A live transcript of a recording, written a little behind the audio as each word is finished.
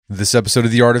This episode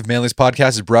of the Art of Manliness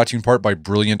podcast is brought to you in part by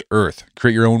Brilliant Earth.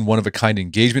 Create your own one-of-a-kind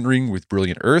engagement ring with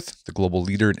Brilliant Earth, the global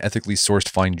leader in ethically sourced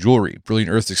fine jewelry. Brilliant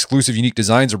Earth's exclusive unique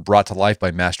designs are brought to life by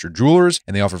master jewelers,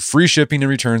 and they offer free shipping and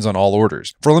returns on all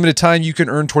orders. For a limited time, you can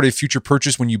earn toward a future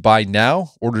purchase when you buy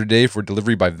now. Order today for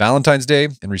delivery by Valentine's Day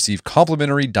and receive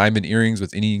complimentary diamond earrings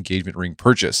with any engagement ring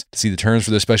purchase. To see the terms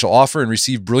for this special offer and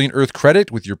receive Brilliant Earth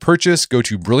credit with your purchase, go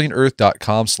to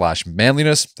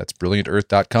brilliantearth.com/manliness. That's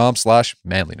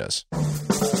brilliantearth.com/manliness.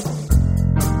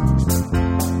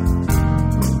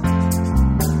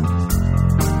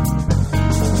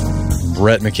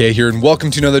 Brett McKay here, and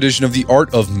welcome to another edition of the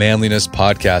Art of Manliness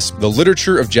podcast. The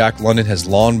literature of Jack London has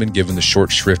long been given the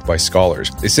short shrift by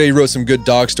scholars. They say he wrote some good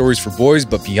dog stories for boys,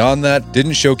 but beyond that,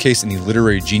 didn't showcase any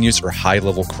literary genius or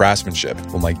high-level craftsmanship.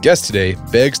 Well, my guest today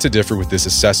begs to differ with this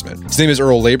assessment. His name is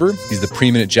Earle Labor. He's the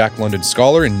preeminent Jack London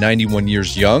scholar and 91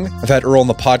 years young. I've had Earle on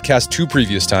the podcast 2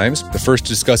 previous times. The first to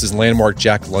discuss his landmark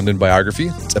Jack London biography.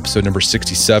 It's episode number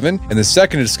 67. And the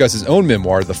second to discuss his own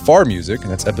memoir, The Far Music, and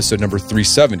that's episode number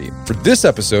 370. For this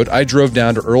episode, I drove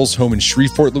down to Earle's home in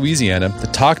Shreveport, Louisiana to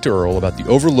talk to Earle about the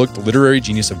overlooked literary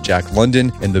genius of Jack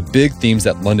London and the big themes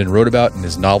that London wrote about in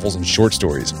his novels and short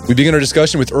stories. We begin our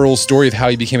discussion with Earle's story of how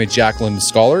he became a Jack London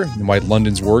scholar and why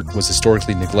London's work was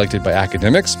historically neglected by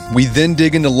academics. We then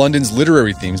dig into London's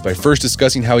literary themes by first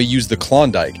discussing how he used the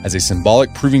Klondike as a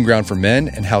symbolic proving ground for men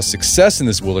and how success in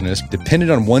this wilderness depended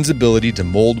on one's ability to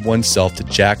mold oneself to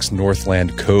Jack's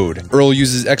Northland Code. Earle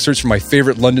uses excerpts from my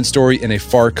favorite London story, In a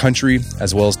Far Country,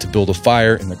 as well as To Build a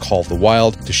Fire in The Call of the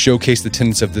Wild, to showcase the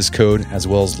tenets of this code, as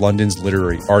well as London's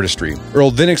literary artistry.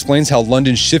 Earle then explains how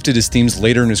London shifted his themes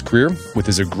later in his career with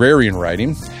his agrarian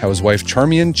writing, how his wife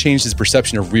Charmian changed his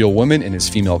perception of real women and his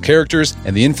female characters,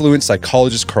 and the influence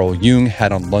psychologist Carl Jung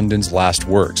had on London's last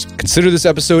works. Consider this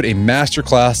episode a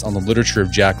masterclass on the literature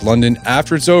of Jack London.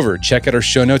 After it's over, check out our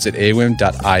show notes at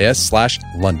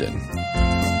awim.is/London.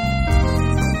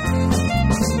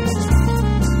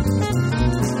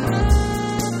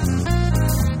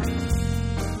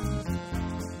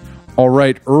 All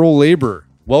right, Earle Labor,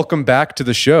 welcome back to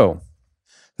the show.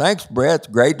 Thanks, Brett. It's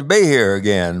great to be here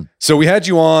again. So we had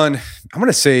you on, I'm going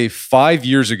to say 6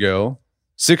 years ago,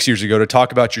 to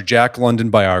talk about your Jack London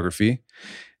biography.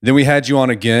 Then we had you on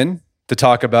again to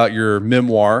talk about your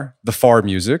memoir, The Far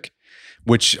Music,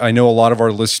 which I know a lot of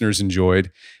our listeners enjoyed.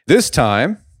 This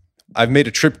time, I've made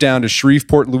a trip down to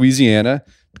Shreveport, Louisiana,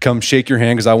 to come shake your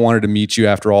hand because I wanted to meet you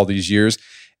after all these years,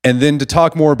 and then to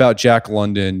talk more about Jack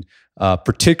London,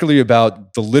 particularly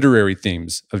about the literary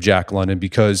themes of Jack London,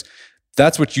 because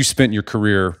that's what you spent your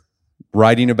career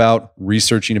writing about,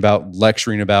 researching about,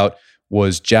 lecturing about,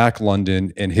 was Jack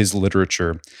London and his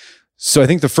literature. So I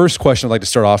think the first question I'd like to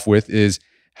start off with is,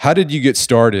 how did you get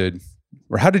started,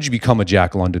 or how did you become a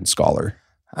Jack London scholar?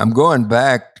 I'm going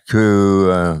back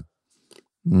to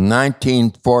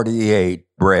 1948,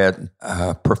 Brett.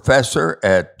 A professor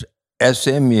at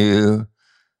SMU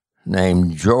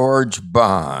named George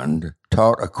Bond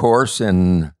taught a course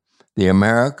in the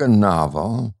American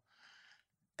novel,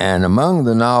 and among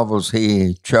the novels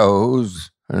he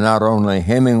chose, not only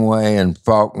Hemingway and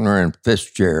Faulkner and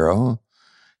Fitzgerald,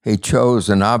 he chose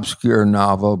an obscure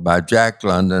novel by Jack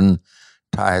London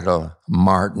titled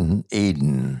Martin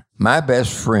Eden. My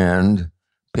best friend,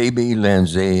 P.B.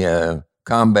 Lindsay, a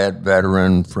combat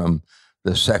veteran from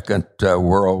the Second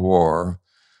World War,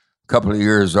 couple of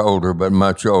years older, but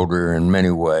much older in many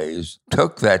ways,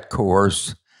 took that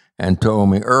course and told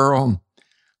me, Earle,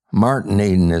 Martin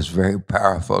Eden is a very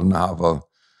powerful novel.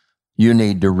 You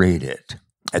need to read it.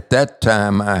 At that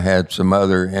time, I had some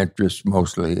other interests,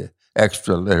 mostly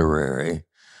extra literary.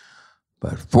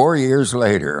 But 4 years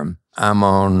later, I'm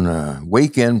on a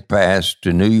weekend pass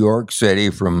to New York City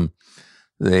from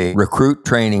the Recruit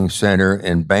Training Center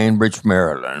in Bainbridge,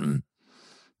 Maryland.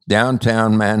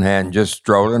 Downtown Manhattan, just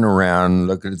strolling around,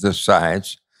 looking at the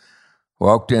sights,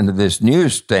 walked into this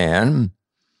newsstand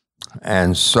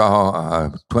and saw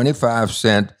a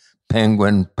 25-cent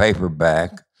Penguin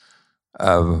paperback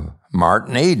of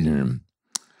Martin Eden.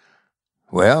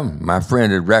 Well, my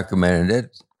friend had recommended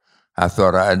it. I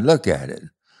thought I'd look at it.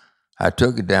 I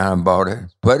took it down and bought it,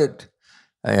 put it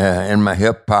in my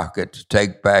hip pocket to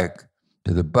take back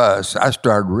to the bus. I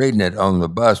started reading it on the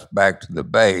bus back to the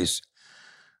base.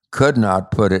 Could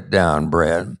not put it down,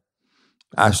 Brett.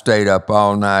 I stayed up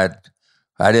all night.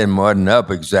 Wasn't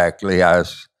up exactly. I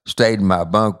stayed in my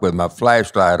bunk with my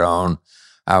flashlight on.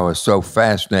 I was so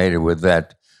fascinated with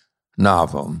that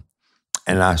novel.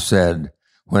 And I said,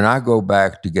 when I go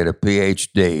back to get a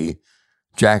PhD,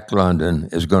 Jack London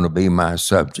is going to be my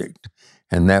subject.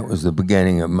 And that was the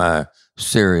beginning of my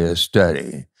serious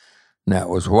study. Now, it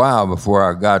was a while before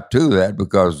I got to that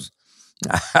because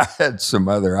I had some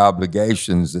other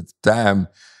obligations at the time.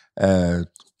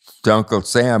 To Uncle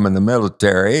Sam in the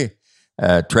military,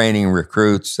 training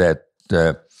recruits at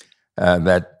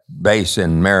that base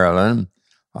in Maryland.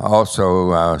 I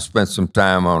also spent some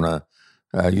time on a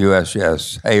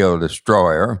USS Hale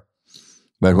destroyer.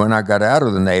 But when I got out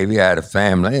of the Navy, I had a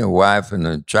family, a wife and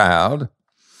a child,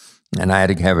 and I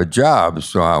had to have a job.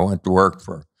 So I went to work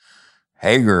for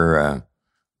Hager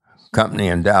Company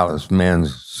in Dallas.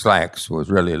 Men's Slacks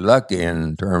was really lucky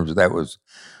in terms of that was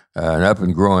an up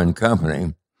and growing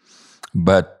company.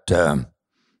 But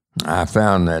I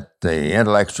found that the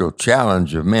intellectual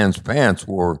challenge of men's pants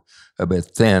wore a bit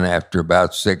thin after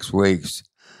about 6 weeks.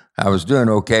 I was doing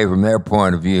okay from their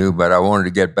point of view, but I wanted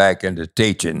to get back into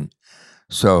teaching.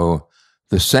 So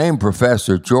the same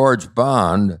professor, George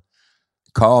Bond,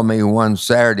 called me one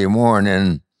Saturday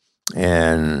morning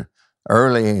in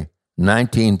early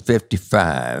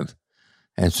 1955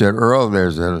 and said, Earle,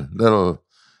 there's a little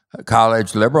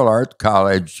college, liberal arts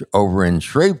college over in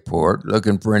Shreveport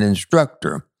looking for an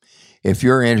instructor. If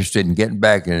you're interested in getting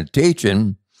back into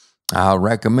teaching, I'll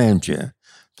recommend you.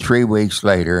 3 weeks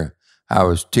later, I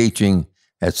was teaching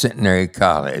at Centenary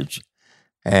College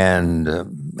and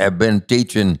have been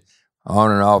teaching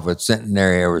on and off at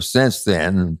Centenary ever since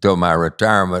then until my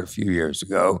retirement a few years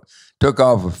ago. Took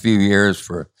off a few years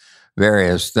for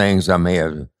various things I may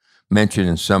have mentioned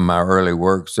in some of my early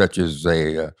work, such as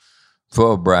a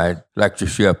Fulbright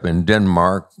lectureship in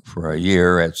Denmark for a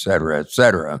year, et cetera, et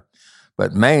cetera.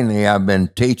 But mainly I've been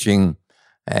teaching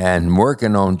and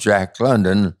working on Jack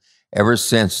London ever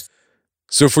since.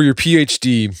 So for your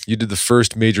PhD, you did the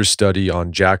first major study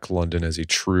on Jack London as a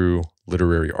true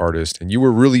literary artist, and you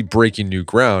were really breaking new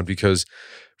ground because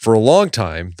for a long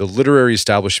time, the literary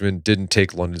establishment didn't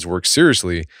take London's work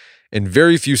seriously, and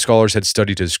very few scholars had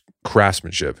studied his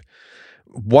craftsmanship.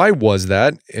 Why was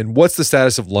that, and what's the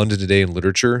status of London today in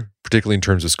literature, particularly in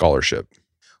terms of scholarship?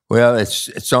 Well,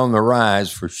 it's on the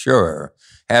rise for sure.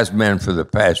 Has been for the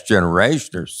past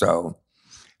generation or so.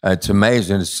 It's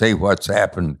amazing to see what's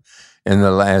happened in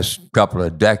the last couple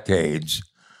of decades.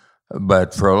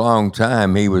 But for a long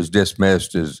time, he was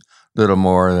dismissed as little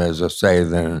more, as I say,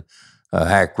 than a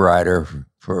hack writer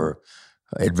for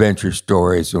adventure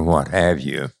stories and what have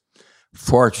you.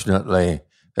 Fortunately,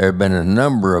 there have been a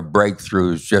number of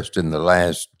breakthroughs just in the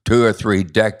last 2 or 3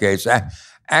 decades.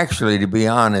 Actually, to be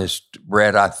honest,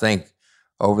 Brett, I think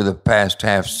over the past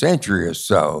half century or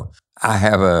so, I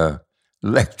have a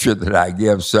lecture that I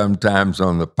give sometimes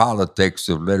on the politics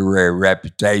of literary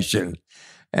reputation.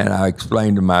 And I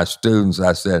explained to my students,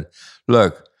 I said,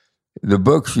 look, the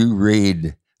books you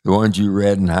read, the ones you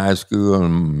read in high school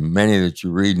and many that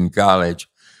you read in college,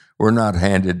 were not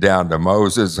handed down to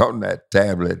Moses on that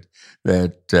tablet,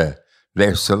 that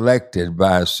they're selected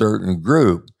by a certain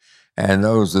group. And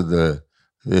those are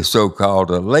the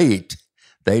so-called elite.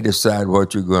 They decide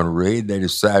what you're going to read. They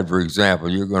decide, for example,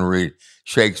 you're going to read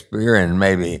Shakespeare and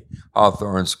maybe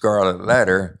Hawthorne's Scarlet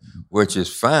Letter, which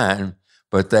is fine,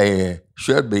 but they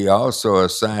should be also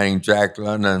assigning Jack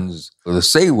London's The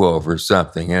Sea Wolf or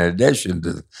something in addition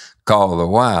to Call of the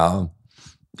Wild.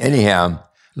 Anyhow,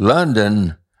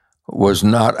 London was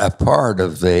not a part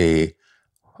of the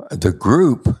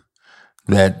group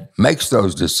that makes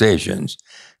those decisions.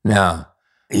 Now,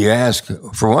 you ask,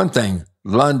 for one thing,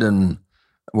 London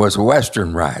was a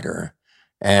Western writer,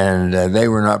 and they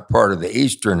were not part of the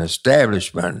Eastern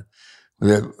establishment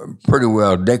that pretty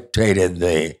well dictated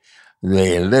the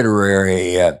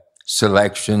literary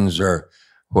selections or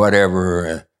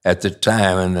whatever at the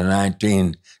time in the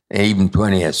 19th, even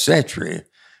 20th century.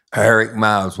 Eric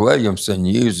Miles Williamson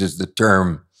uses the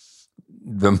term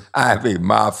the Ivy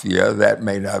Mafia. That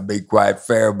may not be quite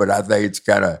fair, but I think it's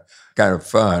kind of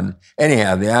fun.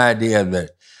 Anyhow, the idea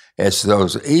that it's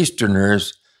those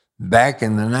Easterners back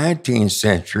in the 19th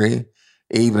century,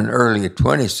 even early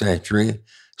 20th century,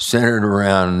 centered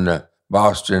around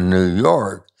Boston, New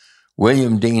York.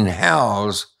 William Dean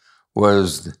Howells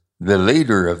was the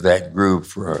leader of that group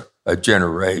for a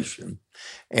generation.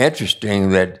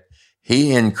 Interesting that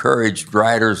he encouraged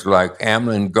writers like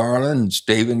Hamlin Garland,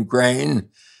 Stephen Crane,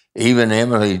 even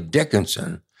Emily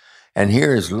Dickinson. And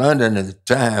here is London at the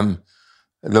time,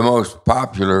 the most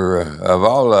popular of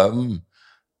all of them,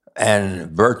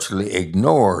 and virtually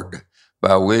ignored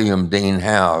by William Dean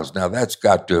Howells. Now, that's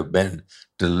got to have been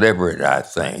deliberate, I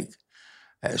think.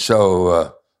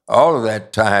 So all of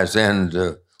that ties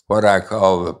into what I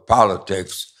call the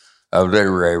politics of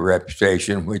literary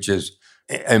reputation, which has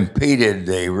impeded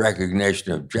the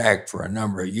recognition of Jack for a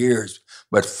number of years.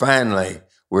 But finally,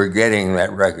 we're getting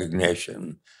that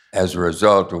recognition. as a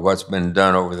result of what's been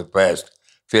done over the past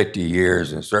 50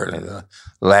 years, and certainly the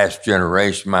last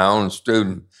generation. My own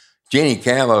student, Jeannie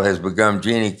Campbell, has become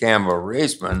Jeannie Campbell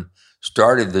Reisman,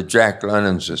 started the Jack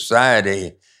London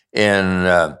Society in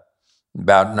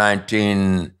about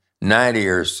 1990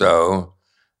 or so,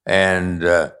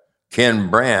 and Ken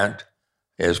Brandt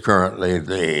is currently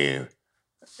the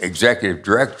executive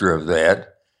director of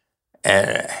that.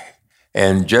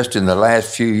 And just in the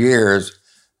last few years,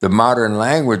 the Modern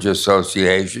Language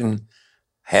Association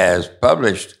has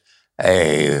published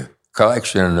a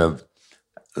collection of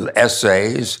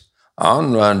essays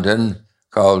on London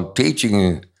called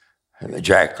Teaching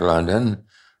Jack London,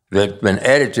 that's been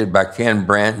edited by Ken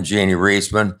Brandt and Jeannie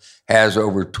Reisman, has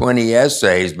over 20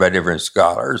 essays by different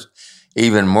scholars.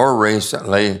 Even more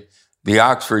recently, the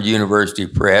Oxford University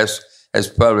Press has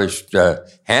published a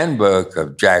handbook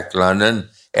of Jack London,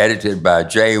 edited by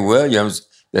Jay Williams,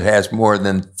 that has more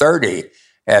than 30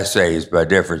 essays by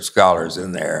different scholars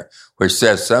in there, which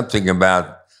says something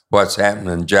about what's happened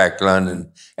in Jack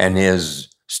London and his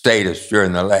status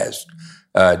during the last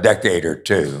decade or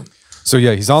two. So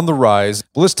yeah, he's on the rise.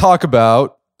 Well, let's talk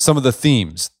about some of the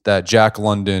themes that Jack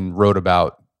London wrote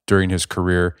about during his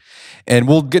career. And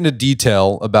we'll get into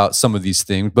detail about some of these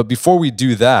things. But before we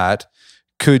do that,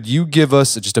 could you give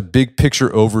us just a big picture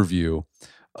overview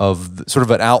of sort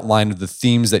of an outline of the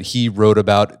themes that he wrote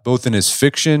about, both in his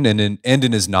fiction and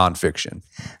in his nonfiction?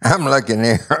 I'm looking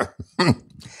here,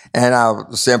 and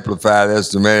I'll simplify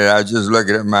this a minute. I was just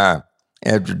looking at my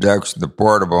introduction to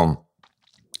Portable.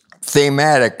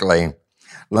 Thematically,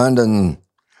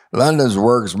 London's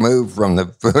works move from the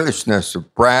foolishness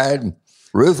of pride,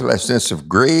 ruthlessness of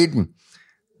greed,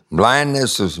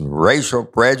 blindness of racial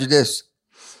prejudice,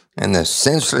 and the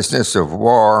senselessness of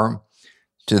war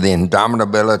to the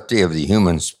indomitability of the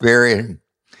human spirit,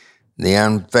 the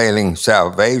unfailing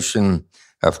salvation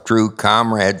of true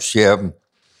comradeship,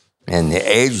 and the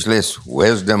ageless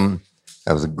wisdom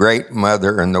of the Great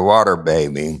Mother and the Water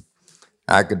Baby.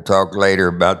 I could talk later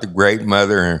about the Great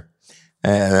Mother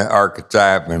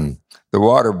archetype and the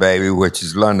Water Baby, which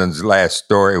is London's last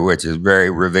story, which is very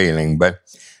revealing. But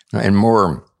in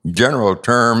more general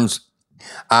terms,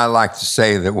 I like to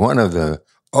say that one of the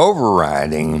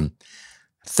overriding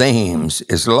themes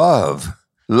is love.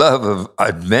 Love of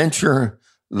adventure,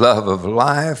 love of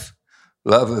life,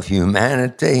 love of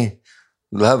humanity,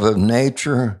 love of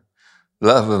nature,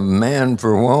 love of man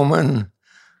for woman,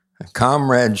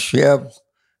 comradeship,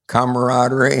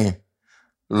 camaraderie,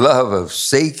 love of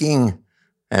seeking,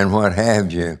 and what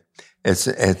have you. It's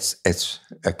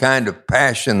a kind of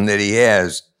passion that he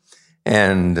has.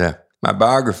 And my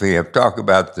biography, I've talked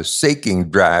about the seeking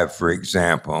drive, for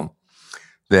example,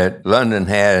 that London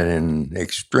had in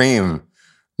extreme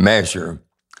measure,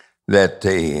 that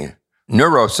the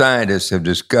neuroscientists have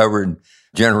discovered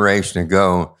a generation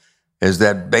ago, is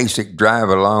that basic drive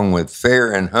along with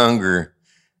fear and hunger,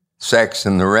 sex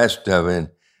and the rest of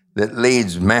it, that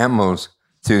leads mammals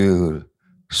to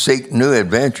seek new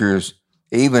adventures,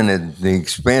 even at the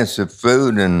expense of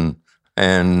food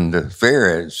and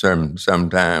fear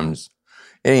sometimes.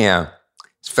 Anyhow,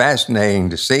 it's fascinating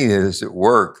to see this at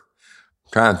work.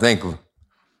 I'm trying to think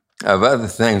of other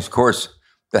things. Of course,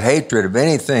 the hatred of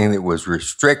anything that was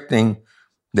restricting,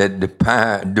 that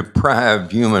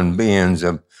deprived human beings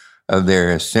of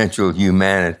their essential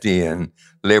humanity and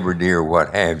liberty or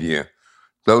what have you.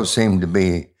 Those seem to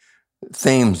be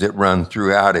themes that run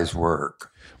throughout his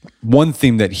work. One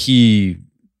theme that I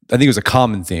think it was a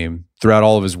common theme throughout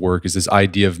all of his work, is this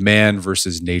idea of man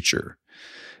versus nature,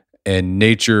 and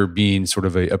nature being sort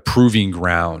of a proving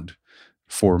ground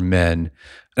for men.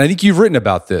 And I think you've written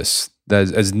about this,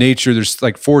 that as nature, there's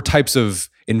like 4 types of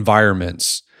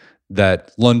environments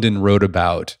that London wrote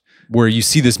about, where you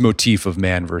see this motif of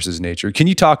man versus nature. Can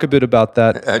you talk a bit about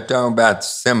that? Talking about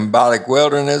symbolic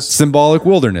wilderness? Symbolic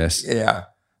wilderness. Yeah.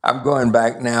 I'm going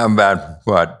back now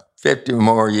about, 50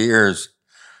 more years.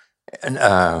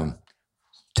 And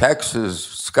Texas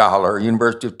scholar,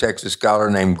 University of Texas scholar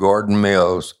named Gordon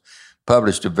Mills,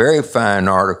 published a very fine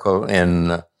article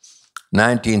in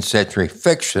 19th century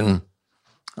fiction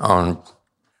on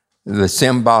the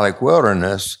symbolic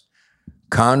wilderness,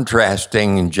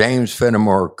 contrasting James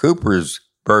Fenimore Cooper's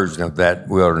version of that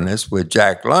wilderness with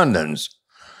Jack London's,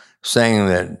 saying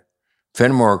that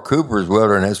Fenimore Cooper's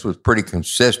wilderness was pretty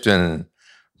consistent and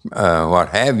what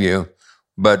have you,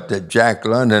 but that Jack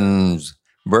London's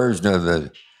version of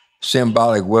the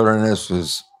symbolic wilderness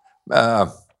was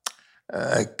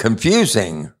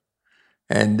confusing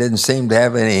and didn't seem to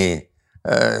have any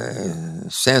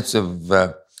sense of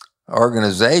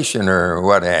organization or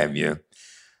what have you.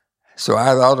 So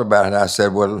I thought about it. I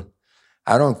said, well,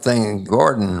 I don't think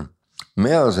Gordon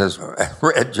Mills has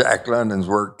read Jack London's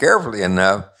work carefully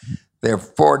enough. There are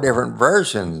 4 different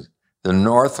versions. The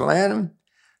Northland,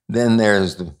 then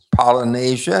there's the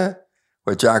Polynesia,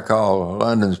 which I call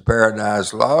London's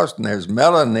Paradise Lost, and there's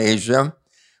Melanesia,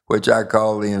 which I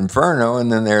call the Inferno,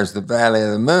 and then there's the Valley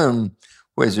of the Moon,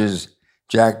 which is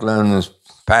Jack London's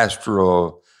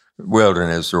pastoral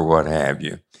wilderness or what have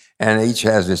you. And each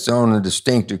has its own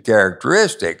distinctive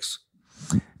characteristics.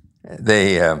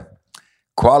 The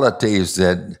qualities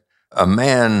that a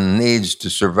man needs to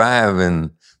survive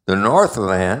in the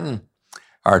Northland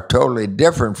are totally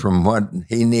different from what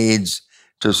he needs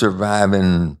to survive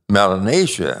in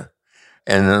Melanesia.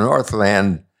 In the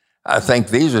Northland, I think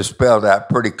these are spelled out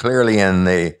pretty clearly in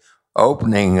the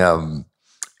opening of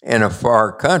In a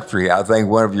Far Country. I think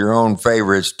one of your own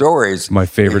favorite stories. My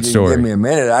favorite story. Give me a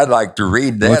minute. I'd like to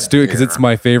read that. Let's do it because it's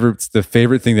my favorite. It's the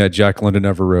favorite thing that Jack London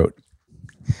ever wrote.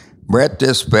 Brett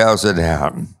just spells it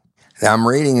out. I'm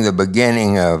reading the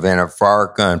beginning of In a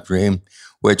Far Country,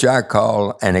 which I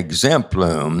call an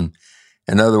exemplum.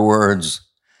 In other words,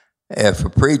 if a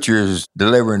preacher is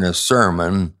delivering a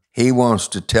sermon, he wants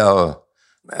to tell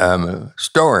a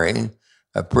story,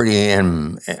 a pretty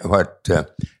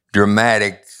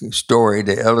dramatic story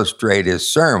to illustrate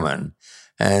his sermon,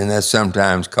 and that's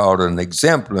sometimes called an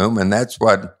exemplum. And that's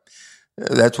what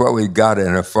we've got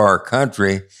in A Far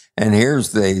Country. And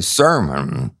here's the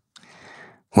sermon: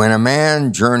 when a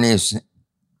man journeys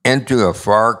into a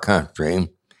far country,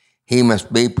 he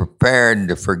must be prepared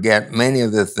to forget many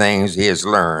of the things he has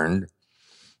learned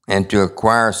and to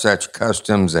acquire such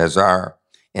customs as are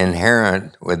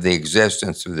inherent with the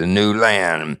existence of the new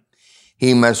land.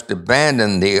 He must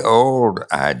abandon the old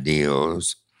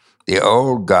ideals, the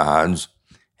old gods,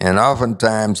 and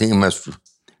oftentimes he must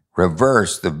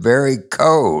reverse the very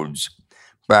codes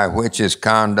by which his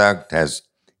conduct has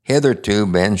hitherto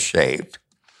been shaped.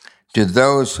 To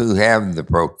those who have the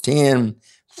protean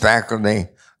faculty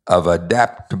of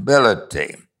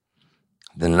adaptability,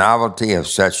 the novelty of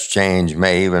such change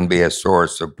may even be a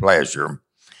source of pleasure.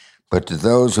 But to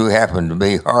those who happen to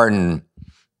be hardened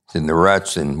in the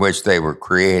ruts in which they were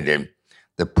created,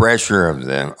 the pressure of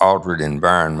the altered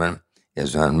environment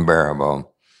is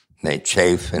unbearable. They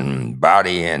chafe in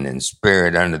body and in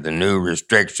spirit under the new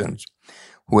restrictions,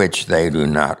 which they do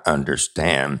not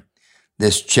understand.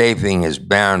 This chafing is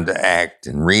bound to act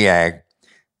and react,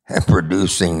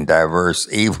 producing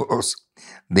diverse evils,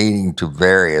 leading to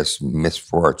various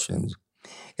misfortunes.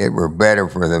 It were better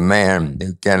for the man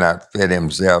who cannot fit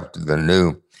himself to the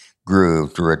new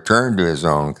groove to return to his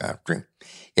own country.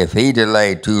 If he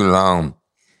delay too long,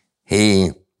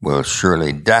 he will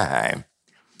surely die.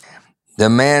 The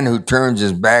man who turns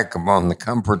his back upon the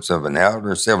comforts of an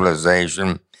elder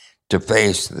civilization to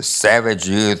face the savage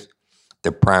youth,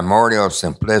 the primordial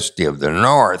simplicity of the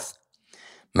North,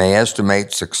 may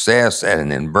estimate success at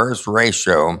an inverse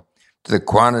ratio to the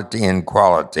quantity and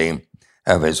quality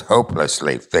of his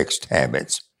hopelessly fixed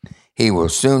habits. He will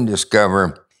soon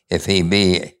discover, if he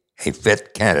be a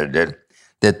fit candidate,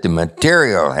 that the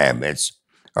material habits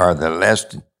are the less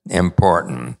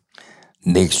important.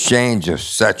 The exchange of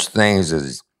such things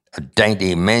as a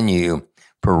dainty menu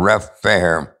for rough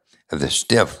fare, of the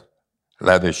stiff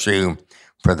leather shoe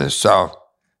for the soft,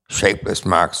 shapeless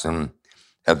moccasin,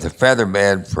 of the feather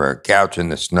bed for a couch in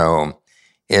the snow,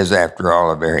 is after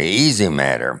all a very easy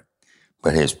matter,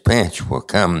 but his pinch will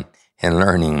come in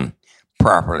learning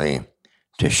properly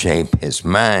to shape his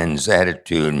mind's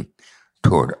attitude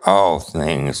toward all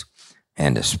things,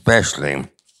 and especially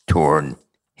toward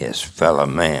his fellow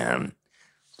man.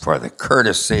 For the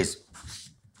courtesies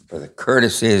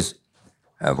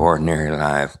of ordinary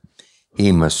life,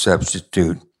 he must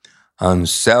substitute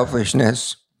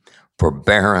unselfishness,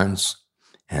 forbearance,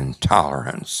 and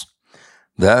tolerance.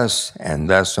 Thus, and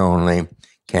thus only,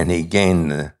 can he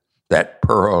gain that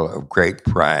pearl of great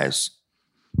price,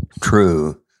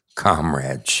 true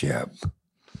comradeship.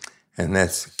 And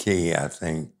that's the key, I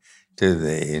think, to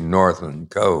the Northland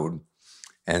Code.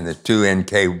 And the two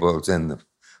incapables in the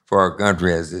far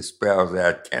country, as it spells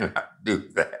out, cannot do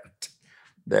that.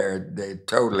 They're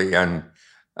totally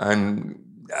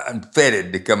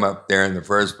unfitted to come up there in the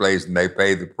first place, and they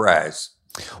pay the price.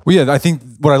 Well, yeah, I think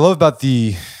what I love about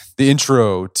the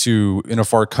intro to In a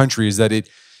Far Country is that it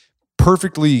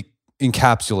perfectly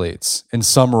encapsulates and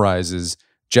summarizes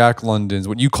Jack London's,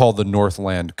 what you call the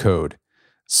Northland Code.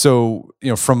 So,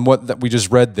 from what we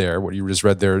just read there, what you just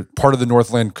read there, part of the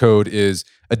Northland Code is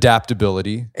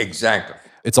adaptability. Exactly.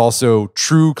 It's also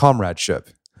true comradeship.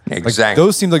 Exactly.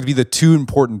 Those seem like to be the two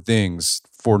important things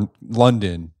for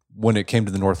London when it came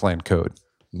to the Northland Code.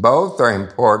 Both are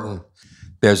important.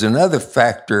 There's another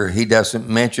factor he doesn't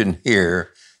mention here.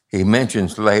 He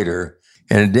mentions later,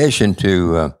 in addition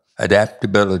to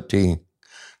adaptability,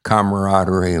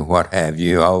 camaraderie, what have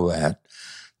you, all that.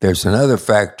 There's another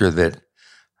factor that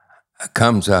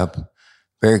comes up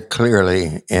very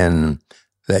clearly in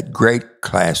that great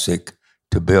classic,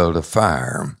 To Build a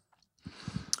Fire.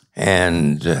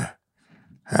 And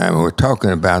we're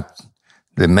talking about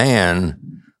the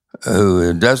man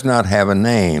who does not have a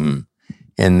name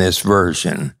in this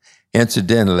version.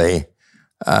 Incidentally,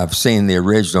 I've seen the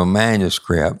original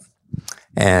manuscript,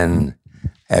 and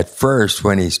at first,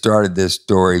 when he started this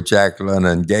story, Jack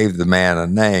London gave the man a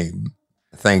name.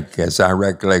 I think, as I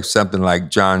recollect, something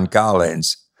like John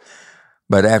Collins.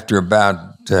 But after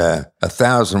about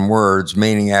 1,000 words,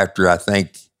 meaning after, I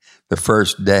think, the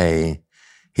first day,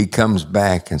 he comes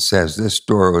back and says, this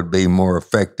story would be more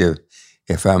effective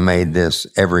if I made this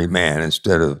every man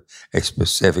instead of a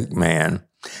specific man.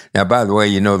 Now, by the way,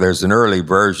 you know, there's an early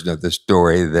version of the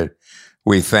story that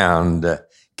we found,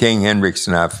 King Hendricks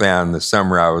and I found the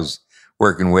summer I was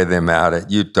working with him out at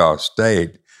Utah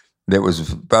State, that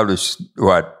was published,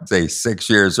 6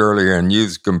 years earlier in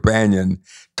Youth's Companion,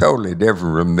 totally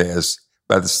different from this,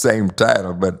 by the same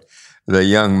title, but the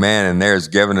young man in there is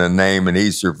given a name and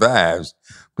he survives.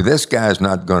 But this guy's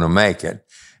not going to make it,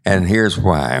 and here's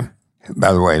why.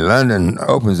 By the way, London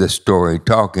opens this story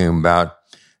talking about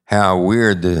how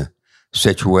weird the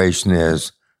situation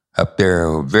is up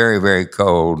there, very, very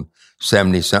cold,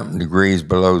 70-something degrees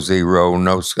below zero,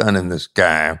 no sun in the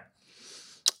sky.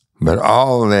 But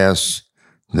all this,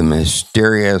 the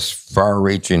mysterious,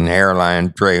 far-reaching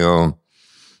hairline trail,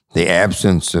 the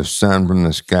absence of sun from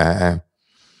the sky,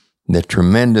 the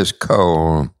tremendous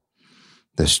cold,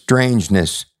 the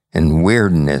strangeness and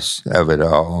weirdness of it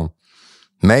all,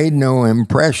 made no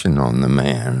impression on the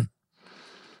man.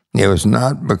 It was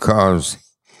not because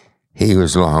he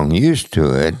was long used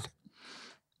to it.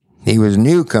 He was a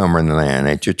newcomer in the land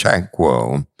at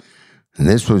Chautauqua, and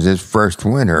this was his first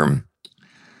winter.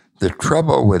 The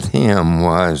trouble with him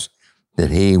was that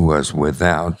he was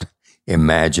without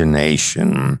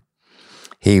imagination.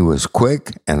 He was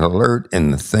quick and alert in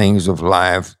the things of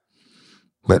life,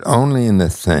 but only in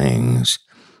the things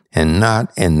and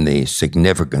not in the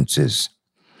significances.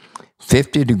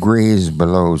 50 degrees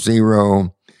below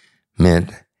zero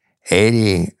meant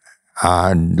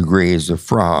 80-odd degrees of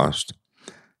frost.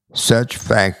 Such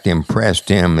fact impressed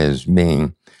him as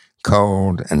being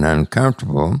cold and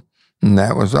uncomfortable, and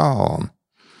that was all.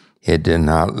 It did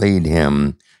not lead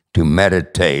him to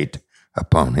meditate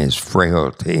upon his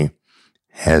frailty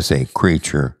as a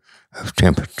creature of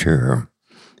temperature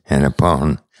and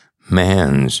upon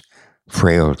man's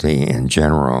frailty in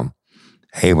general,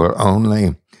 able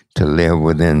only to live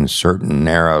within certain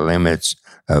narrow limits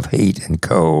of heat and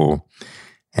cold,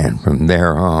 and from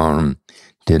there on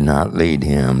did not lead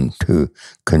him to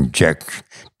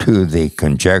the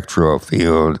conjectural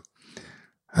field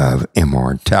of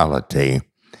immortality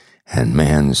and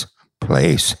man's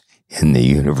place in the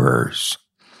universe.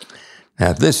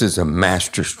 Now, this is a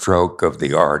masterstroke of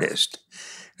the artist.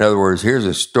 In other words, here's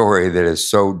a story that is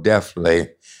so deftly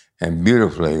and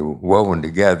beautifully woven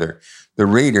together, the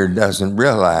reader doesn't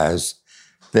realize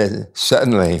that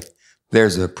suddenly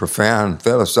there's a profound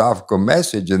philosophical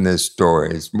message in this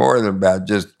story. It's more than about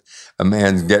just a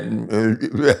man's getting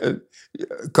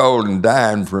cold and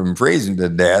dying from freezing to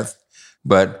death,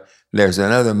 but there's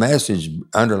another message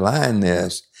underlying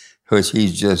this, which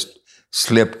he's just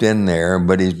slipped in there,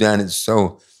 but he's done it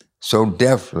so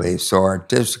deftly, so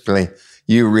artistically.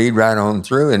 You read right on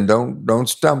through and don't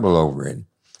stumble over it.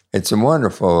 It's a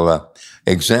wonderful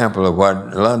example of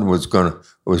what London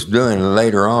was doing.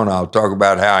 Later on, I'll talk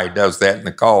about how he does that in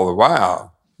The Call of the Wild.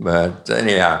 But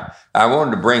anyhow, I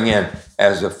wanted to bring in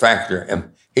as a factor,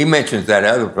 and he mentions that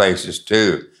other places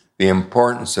too, the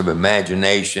importance of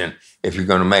imagination if you're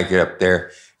going to make it up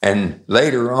there. And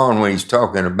later on, when he's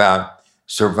talking about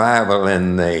survival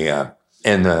in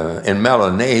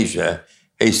Melanesia,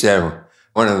 he said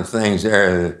one of the things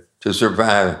there to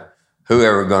survive,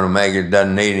 whoever going to make it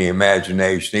doesn't need any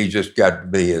imagination. He just got to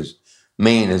be as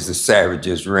mean as the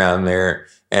savages around there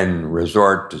and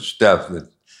resort to stuff that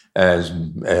as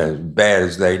bad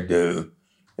as they do.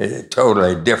 It's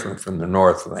totally different from the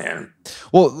Northland.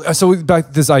 Well, so back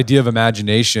to this idea of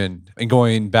imagination and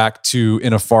going back to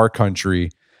In a Far Country,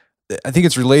 I think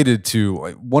it's related to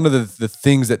one of the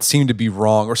things that seem to be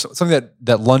wrong, or something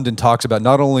that London talks about,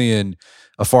 not only in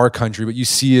A Far Country, but you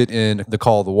see it in The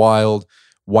Call of the Wild,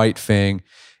 White Fang.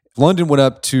 London went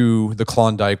up to the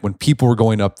Klondike when people were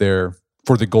going up there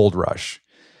for the gold rush.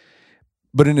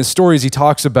 But in his stories, he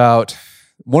talks about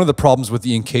one of the problems with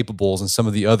the Incapables and some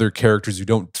of the other characters who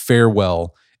don't fare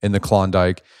well in the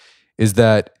Klondike is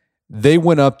that they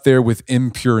went up there with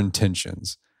impure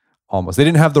intentions, almost. They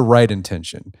didn't have the right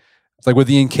intention. It's like with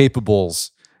the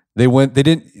Incapables,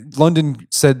 London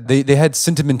said they had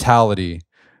sentimentality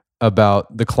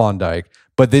about the Klondike,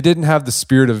 but they didn't have the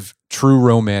spirit of true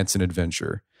romance and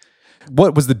adventure.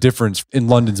 What was the difference in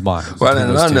London's mind? Well,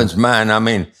 in London's mind, I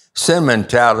mean,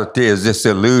 sentimentality is this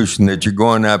illusion that you're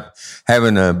going up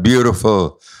having a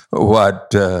beautiful,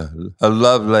 a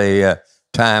lovely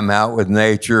time out with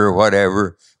nature or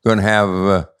whatever. Going to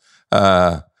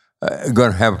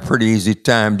have a pretty easy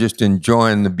time just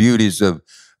enjoying the beauties of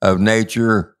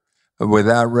nature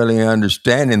without really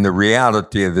understanding the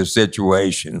reality of the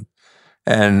situation.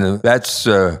 And that's,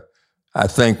 I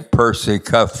think, Percy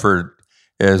Cuthbert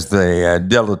is the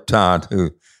dilettante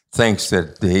who thinks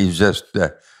that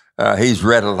he's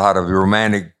read a lot of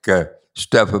romantic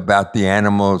stuff about the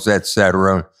animals,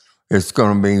 etc. It's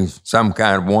going to be some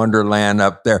kind of wonderland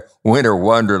up there, winter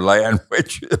wonderland,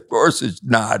 which of course it's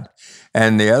not.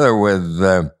 And the other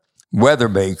with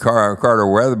Weatherby, Carter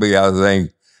Weatherby, I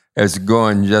think, is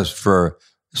going just for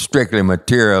strictly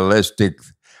materialistic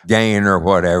gain or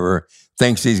whatever,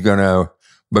 thinks he's going to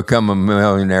become a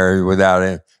millionaire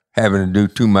without having to do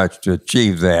too much to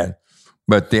achieve that.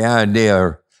 But the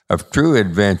idea of true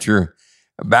adventure,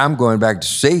 I'm going back to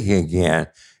sea again.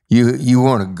 You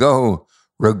want to go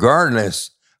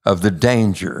regardless of the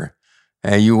danger,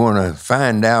 and you want to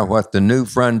find out what the new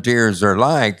frontiers are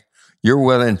like. You're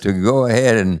willing to go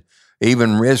ahead and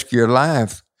even risk your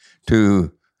life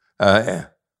to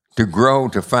grow,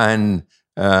 to find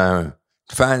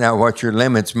out what your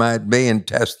limits might be and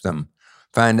test them.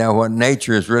 Find out what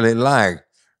nature is really like,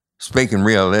 speaking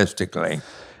realistically.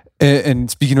 And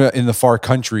speaking about in the far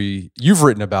country, you've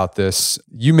written about this.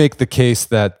 You make the case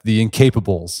that the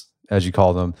Incapables, as you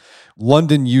call them,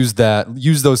 London used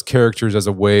those characters as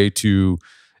a way to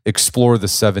explore the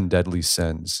 7 deadly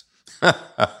sins. What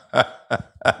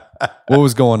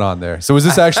was going on there? So was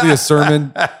this actually a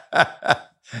sermon?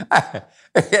 I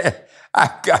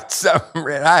got something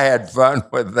written. I had fun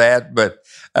with that, but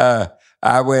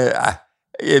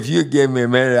if you give me a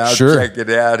minute, I'll check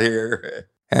it out here.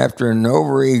 After an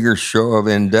overeager show of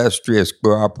industrious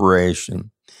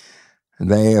cooperation,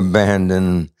 they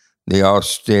abandoned the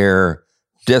austere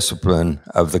discipline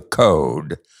of the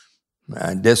code.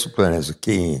 Discipline is a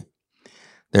key.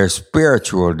 Their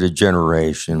spiritual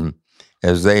degeneration,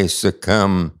 as they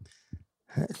succumb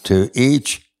to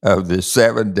each of the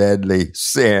 7 deadly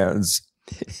sins,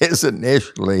 is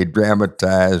initially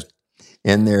dramatized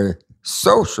in their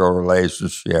social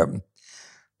relationship.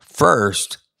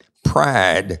 First,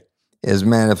 pride is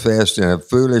manifest in a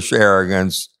foolish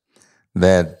arrogance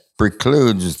that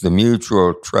precludes the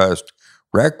mutual trust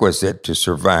requisite to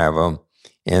survival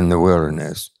in the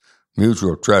wilderness.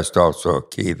 Mutual trust also a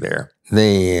key there.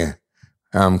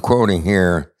 I'm quoting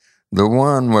here, the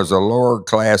one was a lower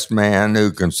class man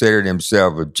who considered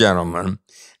himself a gentleman,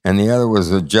 and the other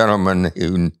was a gentleman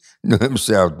who knew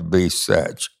himself to be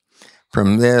such.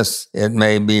 From this, it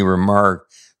may be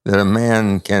remarked that a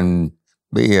man can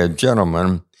be a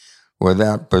gentleman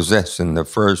without possessing the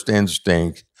first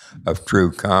instinct of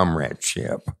true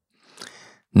comradeship.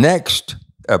 Next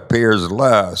appears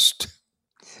lust,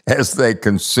 as they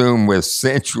consume with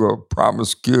sensual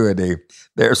promiscuity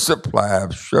their supply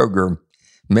of sugar,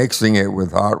 mixing it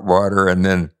with hot water and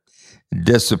then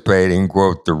dissipating,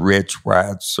 quote, the rich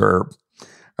white syrup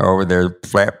over their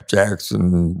flapjacks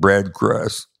and bread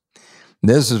crusts.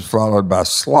 This is followed by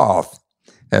sloth,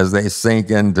 as they sink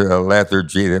into a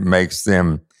lethargy that makes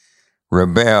them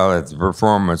rebel at the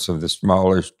performance of the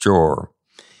smallest chore,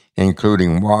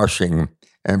 including washing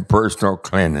and personal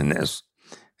cleanliness,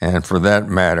 and for that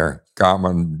matter,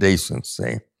 common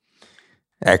decency.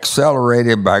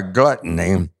 Accelerated by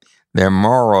gluttony, their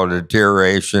moral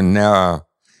deterioration now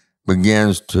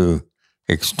begins to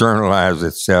externalize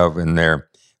itself in their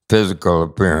physical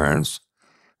appearance.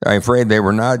 I'm afraid they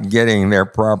were not getting their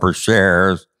proper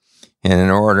shares, and in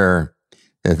order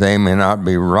that they may not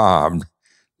be robbed,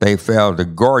 they fell to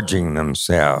gorging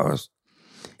themselves.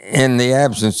 In the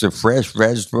absence of fresh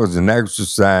vegetables and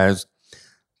exercise,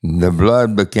 the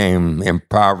blood became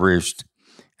impoverished,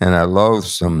 and a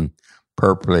loathsome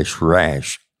purplish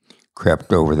rash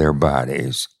crept over their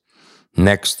bodies.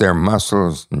 Next, their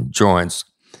muscles and joints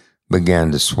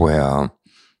began to swell,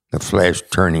 the flesh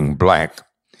turning black,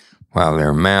 while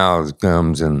their mouths,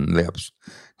 gums, and lips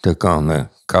took on the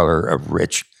color of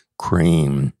rich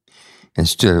cream.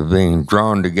 Instead of being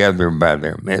drawn together by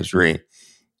their misery,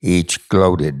 each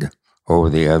gloated over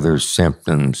the other's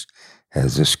symptoms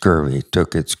as the scurvy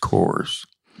took its course.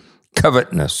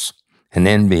 Covetousness and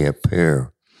envy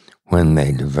appear when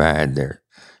they divide their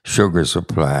sugar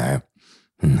supply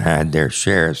and hide their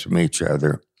shares from each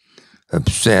other,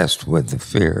 obsessed with the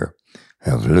fear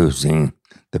of losing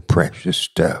the precious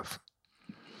stuff.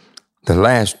 The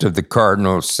last of the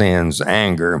cardinal sins,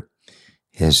 anger,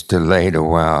 is delayed a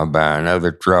while by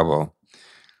another trouble,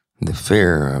 the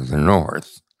fear of the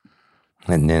north.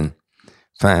 And then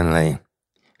finally,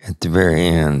 at the very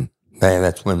end,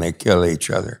 that's when they kill each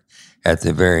other, at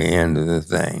the very end of the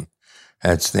thing.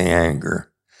 That's the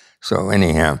anger. So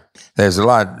anyhow, there's a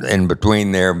lot in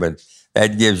between there, but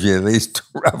that gives you at least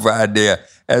a rough idea.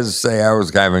 As I say, I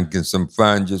was having some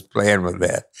fun just playing with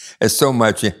that. It's so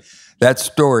much. That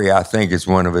story, I think, is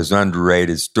one of his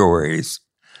underrated stories.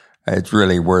 It's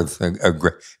really worth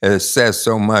it says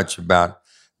so much about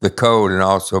the code and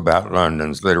also about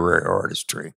London's literary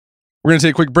artistry. We're going to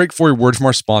take a quick break for a word from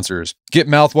our sponsors. Get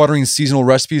mouthwatering seasonal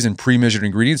recipes and pre-measured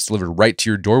ingredients delivered right to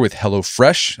your door with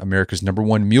HelloFresh, America's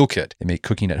 #1 meal kit. They make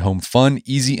cooking at home fun,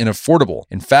 easy, and affordable.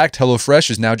 In fact, HelloFresh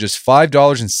is now just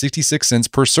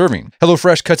 $5.66 per serving.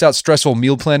 HelloFresh cuts out stressful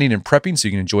meal planning and prepping so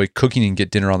you can enjoy cooking and get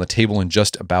dinner on the table in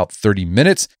just about 30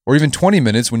 minutes, or even 20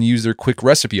 minutes when you use their quick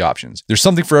recipe options. There's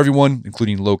something for everyone,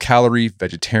 including low-calorie,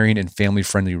 vegetarian, and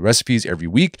family-friendly recipes every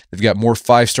week. They've got more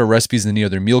 5-star recipes than any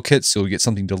other meal kits, so you'll get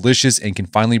something delicious and can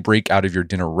finally break out of your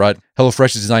dinner rut.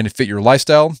 HelloFresh is designed to fit your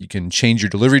lifestyle. You can change your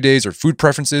delivery days or food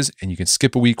preferences, and you can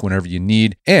skip a week whenever you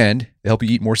need. And they help you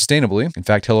eat more sustainably. In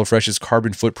fact, HelloFresh's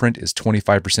carbon footprint is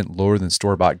 25% lower than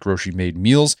store-bought grocery-made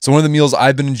meals. So one of the meals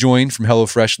I've been enjoying from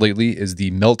HelloFresh lately is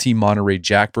the Melty Monterey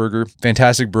Jack Burger.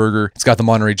 Fantastic burger. It's got the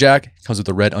Monterey Jack. It comes with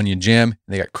the red onion jam. And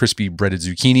they got crispy breaded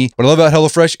zucchini. What I love about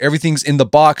HelloFresh, everything's in the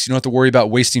box. You don't have to worry about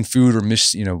wasting food or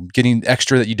getting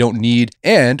extra that you don't need.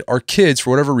 And our kids, for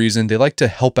whatever reason, they like to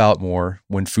help out more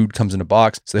when food comes in a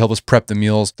box. So they help us prep the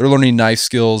meals. They're learning knife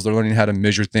skills. They're learning how to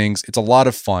measure things. It's a lot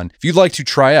of fun. If you'd like to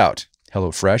try out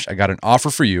HelloFresh, I got an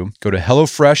offer for you. Go to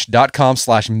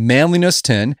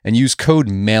HelloFresh.com/manliness10 and use code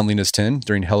manliness10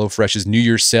 during HelloFresh's New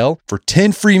Year's sale for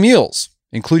 10 free meals,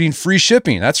 including free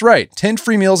shipping. That's right, 10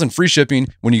 free meals and free shipping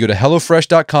when you go to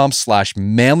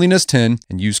HelloFresh.com/manliness10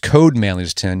 and use code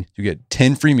manliness10. You get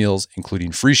 10 free meals,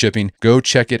 including free shipping. Go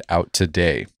check it out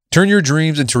today. Turn your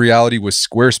dreams into reality with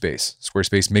Squarespace.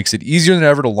 Squarespace makes it easier than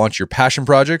ever to launch your passion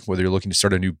project, whether you're looking to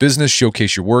start a new business,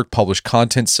 showcase your work, publish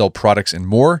content, sell products, and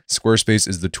more. Squarespace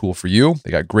is the tool for you.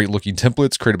 They got great looking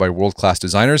templates created by world-class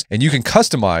designers, and you can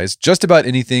customize just about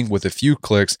anything with a few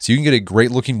clicks, so you can get a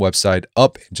great looking website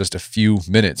up in just a few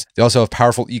minutes. They also have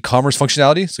powerful e-commerce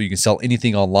functionality, so you can sell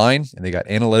anything online, and they got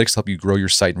analytics to help you grow your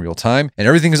site in real time. And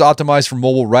everything is optimized for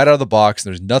mobile right out of the box.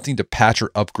 There's nothing to patch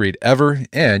or upgrade ever,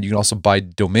 and you can also buy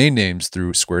domain names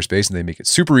through Squarespace, and they make it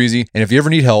super easy. And if you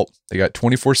ever need help, they got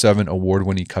 24/7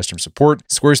 award-winning customer support.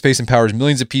 Squarespace empowers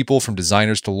millions of people, from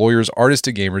designers to lawyers, artists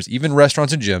to gamers, even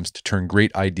restaurants and gyms, to turn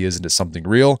great ideas into something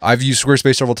real. I've used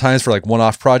Squarespace several times for like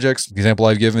one-off projects. The example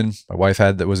I've given, my wife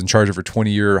had that was in charge of her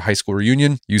 20-year high school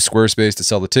reunion, used Squarespace to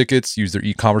sell the tickets, used their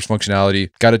e-commerce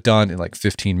functionality, got it done in like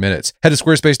 15 minutes. Head to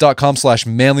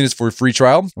squarespace.com/manliness for a free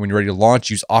trial. And when you're ready to launch,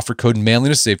 use offer code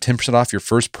manliness to save 10% off your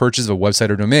first purchase of a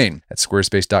website or domain. That's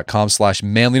squarespace.com/manliness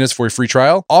for a free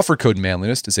trial. Offer code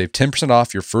manliness to save 10%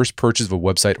 off your first purchase of a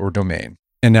website or domain.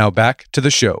 And now back to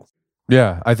the show.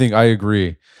 Yeah, I think I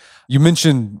agree. You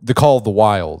mentioned The Call of the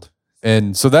Wild.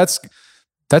 And so that's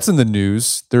in the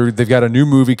news. They've got a new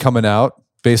movie coming out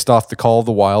based off The Call of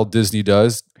the Wild. Disney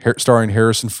does, starring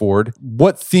Harrison Ford.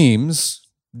 What themes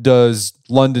does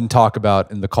London talk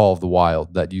about in The Call of the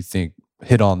Wild that you think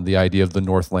hit on the idea of the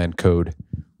Northland Code?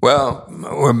 Well,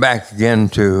 we're back again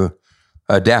to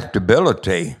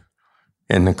adaptability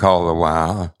in The Call of the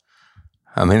Wild.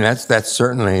 I mean, that's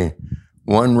certainly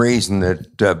one reason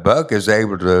that Buck is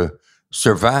able to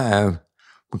survive,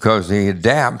 because he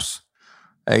adapts,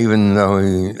 even though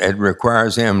it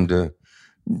requires him to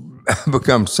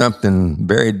become something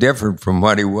very different from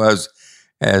what he was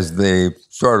as the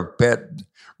sort of pet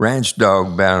ranch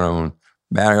dog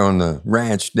back on the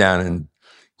ranch down in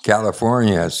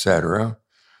California, etc.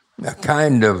 A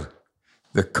kind of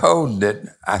the code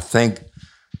that I think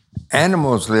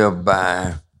animals live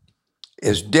by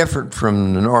is different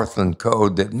from the Northland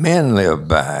Code that men live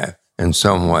by in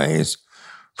some ways.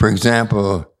 For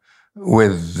example,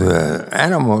 with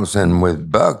animals and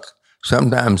with Buck,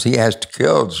 sometimes he has to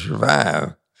kill to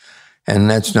survive.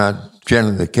 And that's not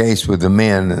generally the case with the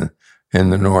men in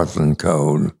the Northland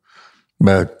Code.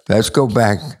 But let's go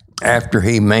back after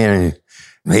he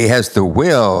has the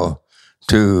will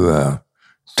to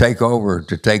take over,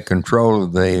 to take control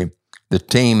of the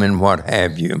team and what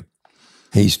have you.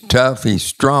 He's tough, he's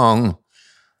strong,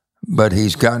 but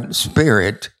he's got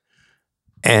spirit.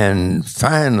 And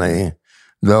finally,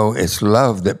 though, it's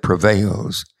love that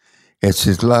prevails. It's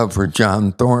his love for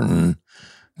John Thornton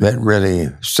that really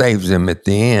saves him at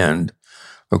the end.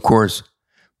 Of course,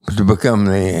 to become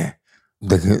the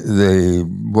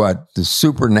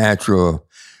supernatural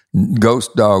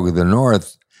ghost dog of the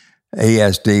North, he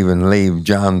has to even leave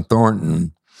John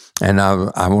Thornton. And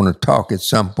I want to talk at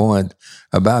some point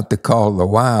about the Call of the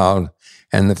Wild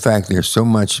and the fact there's so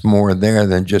much more there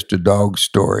than just a dog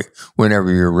story.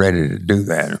 Whenever you're ready to do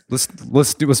that,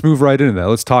 let's move right into that.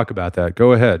 Let's talk about that.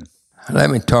 Go ahead.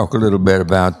 Let me talk a little bit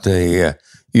about the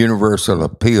universal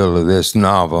appeal of this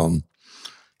novel.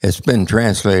 It's been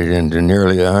translated into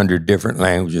nearly 100 different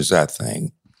languages, I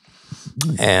think.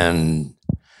 And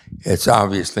it's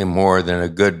obviously more than a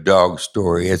good dog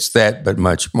story. It's that, but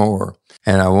much more.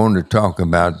 And I want to talk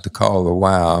about The Call of the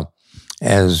Wild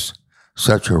as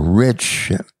such a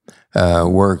rich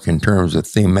work in terms of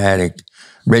thematic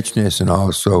richness and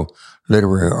also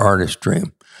literary artistry.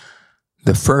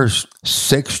 The first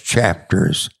 6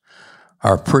 chapters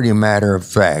are pretty matter of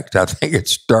fact. I think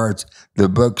the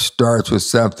book starts with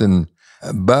something,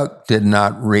 Buck did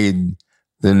not read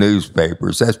the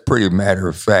newspapers. That's pretty matter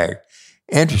of fact.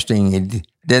 Interesting, he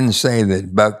didn't say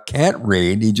that Buck can't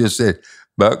read. He just said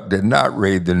Buck did not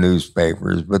read the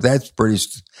newspapers, but that's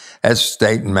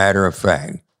state and matter of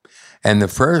fact. And the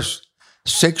first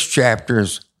 6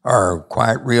 chapters are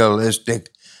quite realistic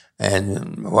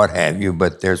and what have you,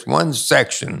 but there's one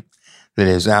section that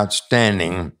is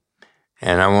outstanding,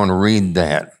 and I want to read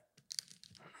that.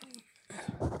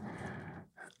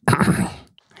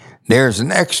 There's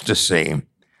an ecstasy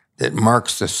that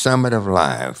marks the summit of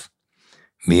life,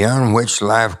 beyond which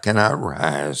life cannot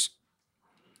rise.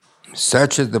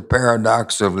 Such is the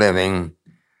paradox of living.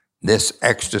 This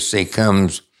ecstasy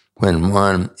comes when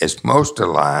one is most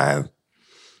alive,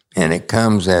 and it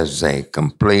comes as a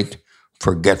complete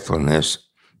forgetfulness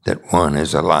that one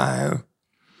is alive.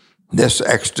 This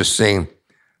ecstasy,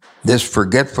 this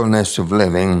forgetfulness of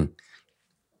living,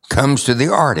 comes to the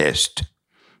artist,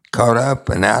 caught up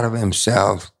and out of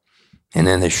himself and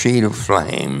in a sheet of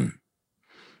flame.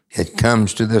 It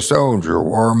comes to the soldier,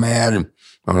 war-mad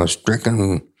on a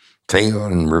stricken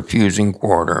field and refusing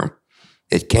quarter.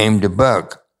 It came to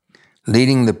Buck,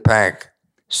 leading the pack,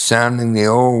 sounding the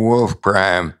old wolf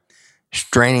cry,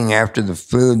 straining after the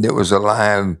food that was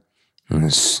alive and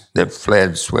that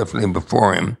fled swiftly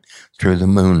before him through the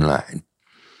moonlight.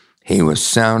 He was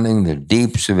sounding the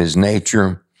deeps of his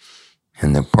nature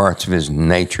and the parts of his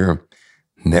nature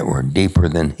that were deeper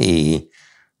than he,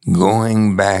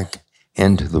 going back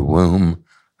into the womb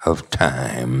of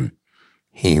time.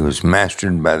 He was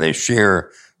mastered by the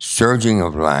sheer surging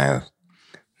of life,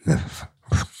 the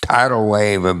tidal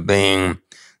wave of being,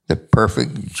 the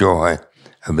perfect joy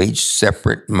of each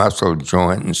separate muscle,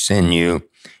 joint, and sinew,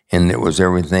 and it was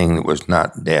everything that was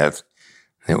not death.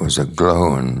 It was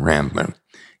aglow and rampant,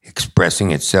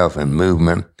 expressing itself in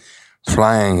movement,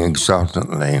 flying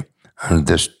exultantly under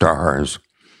the stars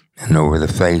and over the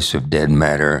face of dead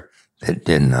matter that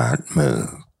did not move.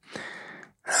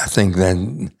 I think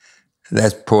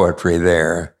that's poetry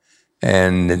there.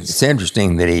 And it's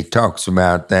interesting that he talks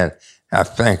about that. In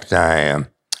fact, I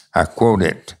quote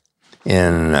it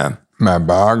in my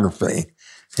biography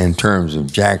in terms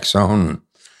of Jack's own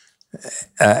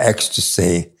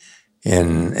ecstasy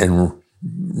in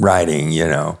writing, you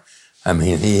know. I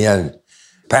mean, he had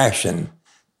passion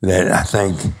that I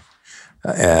think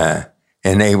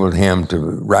enabled him to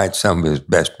write some of his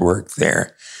best work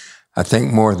there. I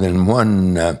think more than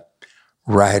one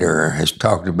writer has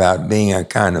talked about being a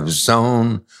kind of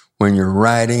zone when you're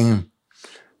writing.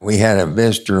 We had a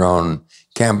visitor on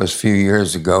campus a few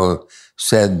years ago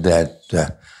said that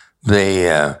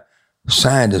the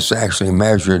scientists actually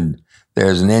measured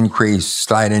there's an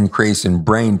slight increase in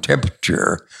brain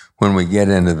temperature when we get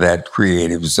into that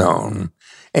creative zone.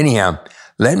 Anyhow,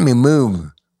 let me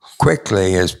move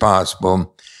quickly as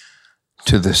possible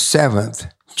to the 7th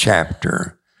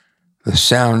chapter, the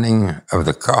sounding of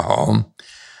the call.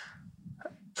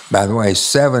 By the way,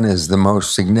 7 is the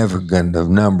most significant of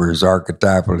numbers,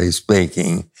 archetypally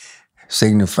speaking,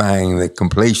 signifying the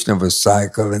completion of a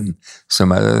cycle and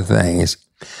some other things.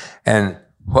 And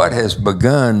what has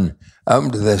begun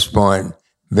up to this point,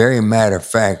 very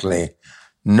matter-of-factly,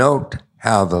 note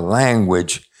how the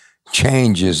language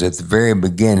changes at the very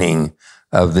beginning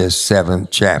of this 7th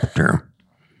chapter.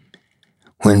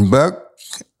 When Buck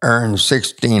earned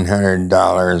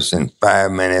 $1,600 in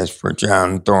 5 minutes for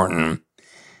John Thornton,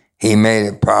 he made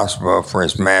it possible for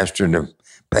his master to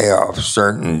pay off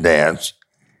certain debts,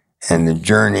 and the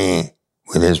journey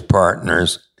with his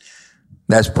partners,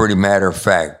 That's pretty matter of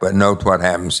fact, but note what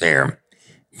happens here.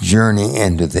 Journey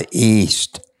into the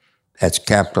East, that's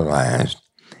capitalized,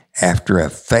 after a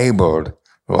fabled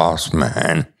lost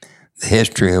mine, the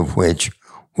history of which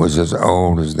was as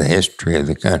old as the history of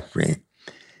the country.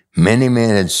 Many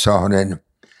men had sought it,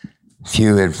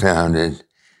 few had found it,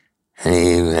 and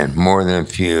even more than a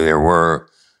few there were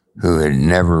who had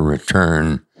never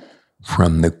returned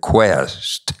from the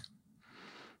quest.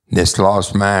 This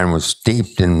lost mine was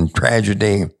steeped in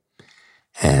tragedy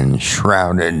and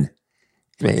shrouded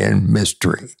in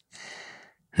mystery.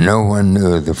 No one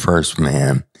knew of the first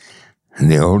man, and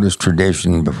the oldest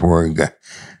tradition before he got...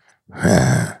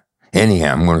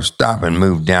 anyhow, I'm going to stop and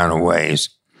move down a ways.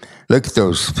 Look at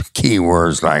those key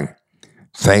words like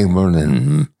fabled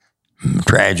and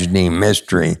tragedy,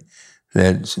 mystery,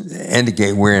 that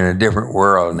indicate we're in a different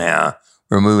world now.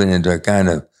 We're moving into a kind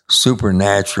of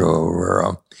supernatural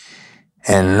world.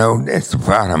 And note at the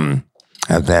bottom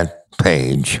of that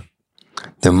page,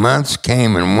 the months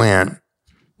came and went,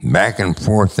 back and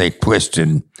forth they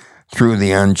twisted through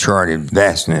the uncharted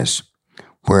vastness,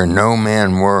 where no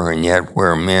men were and yet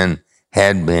where men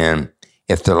had been,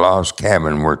 if the lost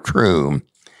cabin were true.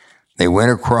 They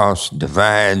went across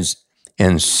divides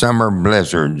in summer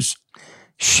blizzards,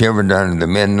 shivered under the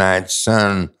midnight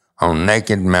sun on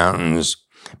naked mountains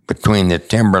between the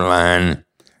timberline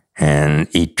and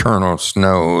eternal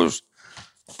snows,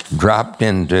 dropped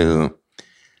into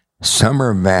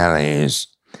summer valleys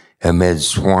amid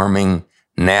swarming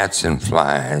gnats and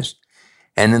flies,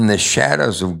 and in the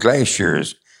shadows of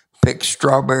glaciers picked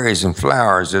strawberries and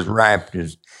flowers as ripe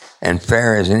as and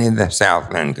fair as any of the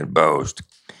Southland could boast.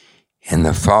 In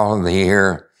the fall of the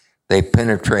year, they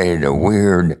penetrated a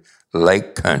weird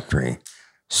lake country,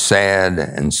 sad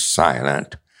and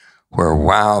silent, where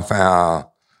wildfowl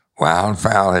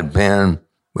had been,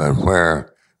 but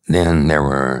where then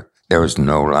there was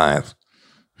no life,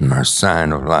 nor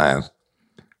sign of life,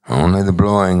 only the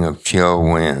blowing of chill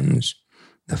winds,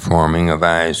 the forming of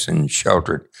ice in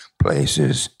sheltered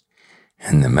places,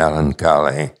 and the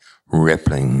melancholy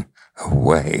rippling of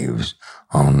waves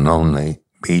on lonely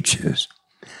beaches.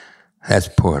 That's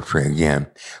poetry again.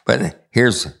 But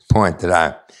here's the point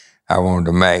that I wanted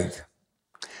to make.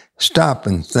 Stop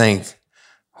and think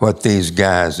what these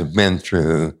guys have been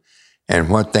through and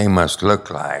what they must look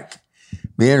like.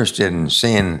 Be interested in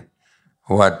seeing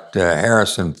what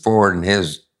Harrison Ford and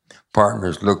his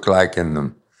partners look like in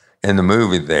the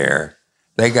movie there.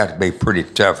 They got to be pretty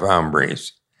tough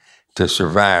hombres to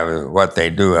survive what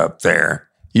they do up there.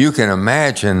 You can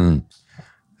imagine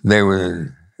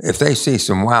if they see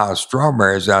some wild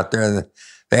strawberries out there,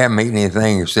 they haven't eaten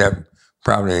anything except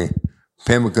probably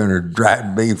pemmican or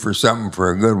dried beef or something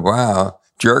for a good while,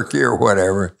 jerky or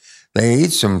whatever. They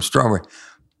eat some strawberry,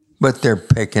 but they're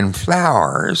picking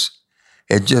flowers.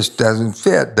 It just doesn't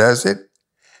fit, does it?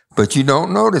 But you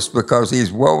don't notice because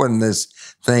he's woven this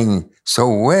thing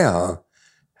so well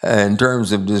in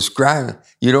terms of describing.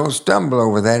 You don't stumble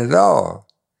over that at all.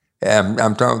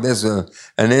 I'm talking, this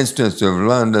is an instance of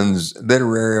London's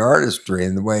literary artistry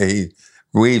and the way he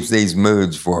weaves these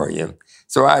moods for you.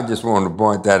 So I just wanted to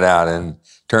point that out in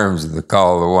terms of the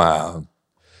Call of the Wild.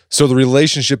 So the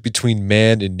relationship between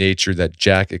man and nature that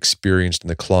Jack experienced in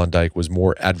the Klondike was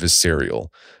more adversarial,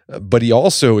 but he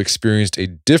also experienced a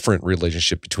different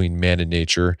relationship between man and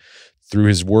nature through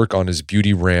his work on his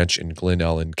beauty ranch in Glen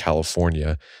Ellen,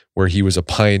 California, where he was a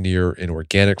pioneer in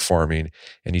organic farming,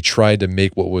 and he tried to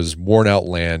make what was worn out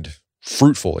land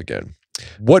fruitful again.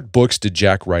 What books did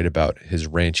Jack write about his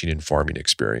ranching and farming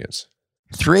experience?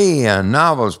 3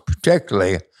 novels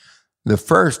particularly. The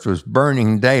first was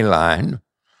Burning Daylight,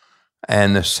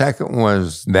 and the second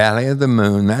was Valley of the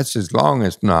Moon. That's his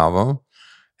longest novel.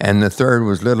 And the third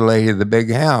was Little Lady of the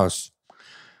Big House.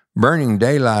 Burning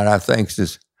Daylight, I think, is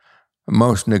his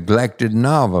most neglected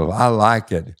novel. I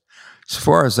like it. As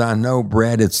far as I know,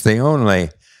 Brett, it's the only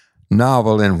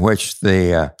novel in which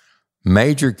the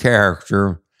major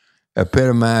character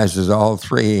epitomizes all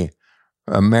 3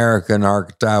 American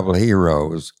archetypal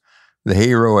heroes. The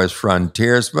hero is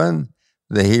frontiersman,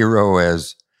 the hero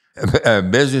is a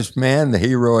businessman, the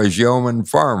hero is yeoman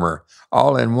farmer,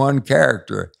 all in one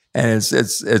character. And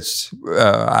it's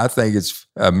I think it's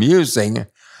amusing.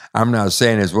 I'm not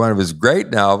saying it's one of his great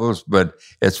novels, but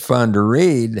it's fun to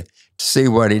read, to see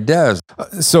what he does.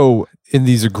 So in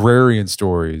these agrarian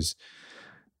stories,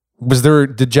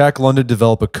 did Jack London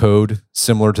develop a code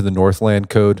similar to the Northland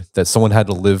Code that someone had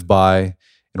to live by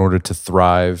in order to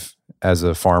thrive as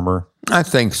a farmer? I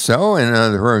think so. In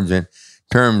other words, in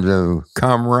terms of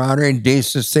camaraderie,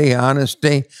 decency,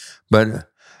 honesty, but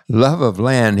love of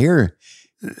land. Here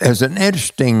is an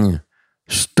interesting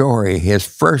story, his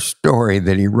first story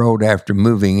that he wrote after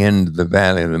moving into the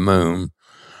Valley of the Moon,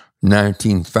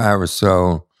 1905 or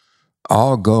so,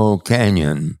 All Gold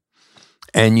Canyon.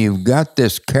 And you've got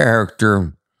this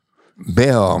character,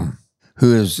 Bill,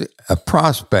 who is a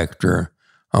prospector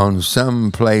on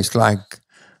some place like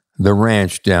the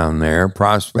ranch down there,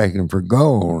 prospecting for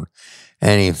gold.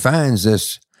 And he finds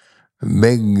this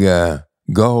big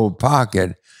gold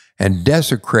pocket and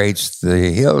desecrates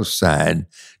the hillside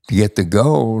to get the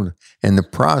gold. In the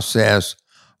process,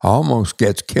 almost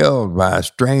gets killed by a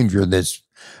stranger that's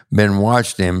been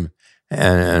watching him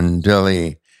until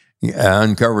he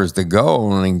uncovers the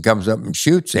gold and he comes up and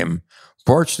shoots him.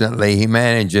 Fortunately, he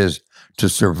manages to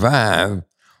survive,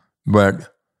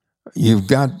 but you've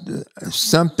got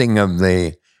something of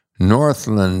the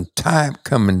Northland type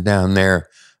coming down there,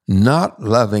 not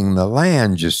loving the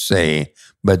land, you see,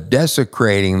 but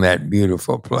desecrating that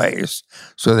beautiful place.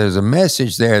 So there's a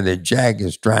message there that Jack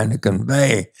is trying to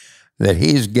convey, that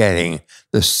he's getting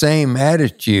the same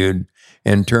attitude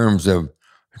in terms of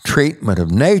treatment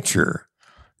of nature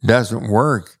doesn't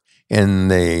work in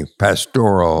the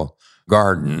pastoral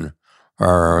garden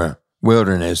or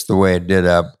wilderness the way it did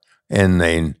up in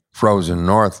the frozen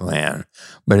Northland.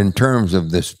 But in terms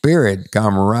of the spirit,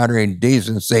 camaraderie,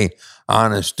 decency,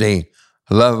 honesty,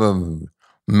 love of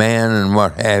man and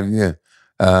what have you,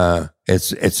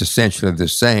 it's essentially the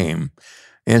same.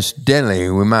 Incidentally,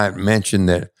 we might mention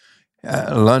that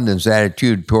London's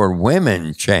attitude toward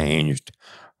women changed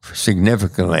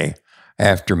significantly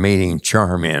after meeting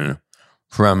Charmian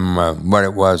from what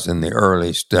it was in the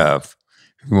early stuff.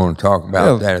 If you want to talk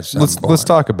about that at some point. Let's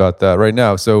talk about that right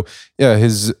now. So, yeah,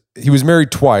 he was married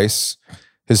twice.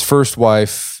 His first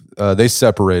wife, they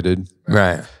separated.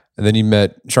 Right. And then he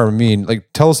met Charmian. Like,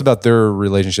 tell us about their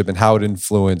relationship and how it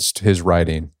influenced his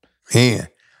writing. He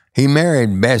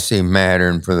married Bessie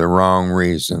Mattern for the wrong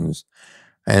reasons,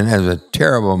 and has a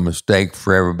terrible mistake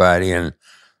for everybody. And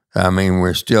I mean,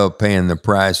 we're still paying the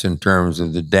price in terms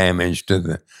of the damage to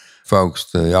the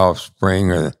folks, the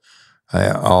offspring, or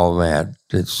all that.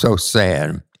 It's so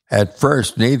sad. At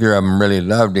first, neither of them really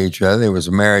loved each other. It was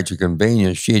a marriage of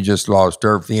convenience. She just lost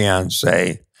her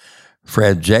fiancé,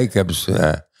 Fred Jacobs,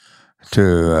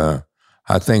 to,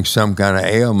 I think, some kind of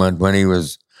ailment when he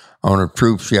was on a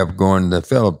troop ship going to the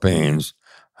Philippines.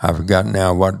 I forgot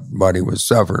now what he was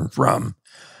suffering from.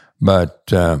 But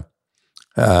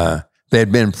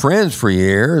they'd been friends for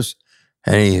years,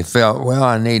 and he felt, well,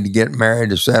 I need to get married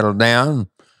to settle down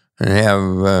and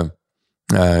have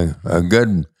a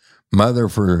good mother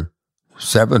for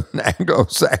 7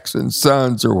 Anglo-Saxon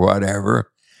sons or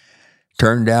whatever.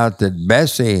 Turned out that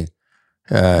Bessie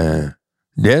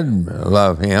did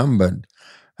love him, but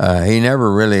he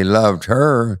never really loved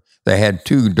her. They had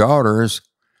 2 daughters.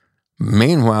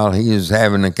 Meanwhile, he was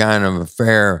having a kind of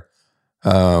affair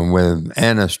with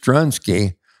Anna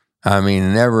Strunsky. I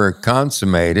mean, never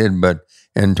consummated, but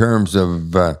in terms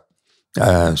of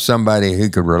somebody who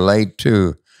could relate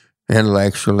to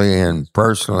intellectually and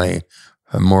personally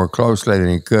more closely than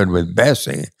he could with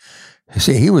Bessie.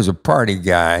 See, he was a party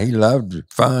guy. He loved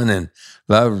fun and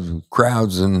loved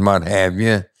crowds and what have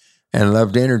you, and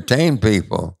loved to entertain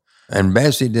people. And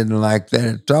Bessie didn't like that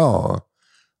at all.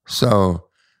 So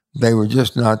they were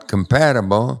just not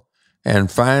compatible. And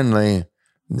finally,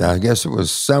 I guess it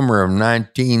was summer of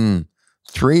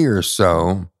 1903 or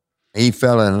so, he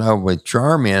fell in love with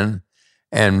Charmian,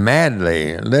 and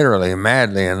madly, literally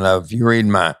madly in love. If you read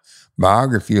my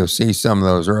biography, you'll see some of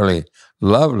those early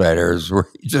love letters where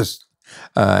he just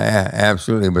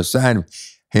absolutely beside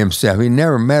himself. He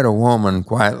never met a woman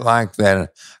quite like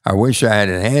that. I wish I had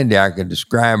it handy. I could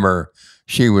describe her.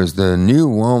 She was the new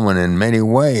woman in many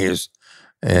ways.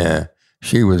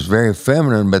 She was very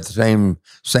feminine, but at the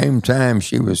same time,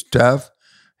 she was tough.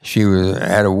 She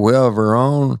had a will of her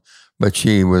own, but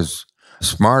she was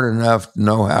smart enough to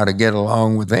know how to get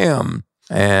along with him.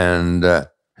 And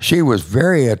she was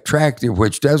very attractive,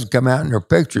 which doesn't come out in her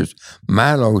pictures.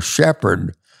 Milo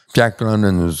Shepherd, Jack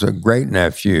London's great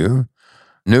nephew,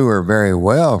 knew her very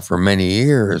well for many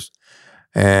years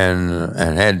and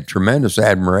had tremendous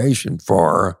admiration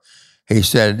for her. He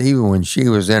said even when she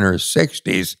was in her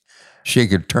 60s, she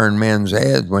could turn men's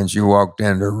heads when she walked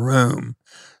into a room.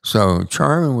 So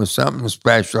Charmian was something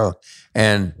special.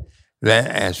 And that,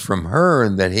 as from her,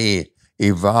 that he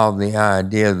evolved the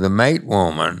idea of the mate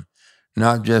woman,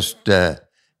 not just in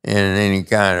any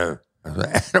kind of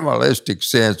animalistic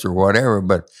sense or whatever,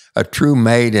 but a true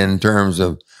mate in terms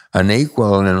of an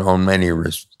equal in many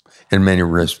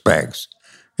respects.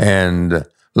 And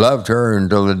loved her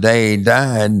until the day he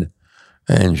died.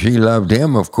 And she loved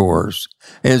him, of course.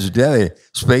 Incidentally,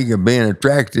 speaking of being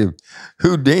attractive,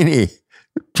 Houdini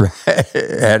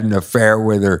had an affair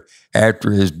with her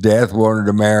after his death, wanted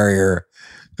to marry her,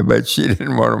 but she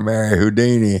didn't want to marry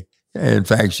Houdini. In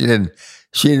fact, she didn't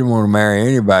want to marry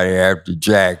anybody after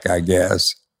Jack, I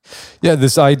guess. Yeah,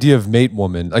 this idea of mate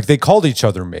woman, like they called each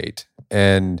other mate.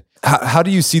 And how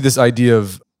do you see this idea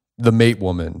of the mate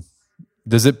woman?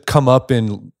 Does it come up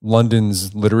in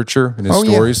London's literature, in his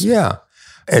stories? Yeah.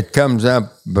 It comes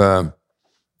up,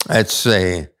 let's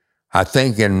say, I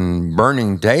think in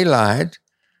Burning Daylight,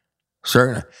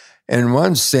 certainly. In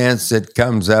one sense, it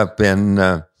comes up in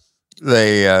the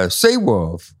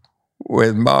Seawolf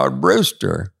with Maud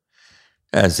Brewster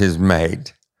as his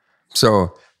mate.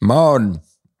 So Maud,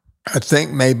 I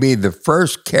think, may be the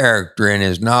first character in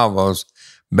his novels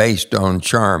based on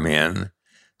Charmian.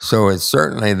 So it's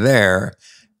certainly there.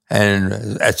 And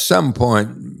at some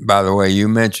point, by the way, you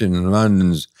mentioned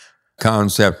London's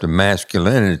concept of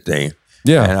masculinity.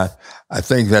 Yeah. And I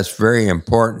think that's very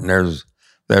important. There's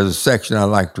a section I'd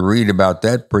like to read about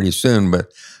that pretty soon,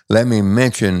 but let me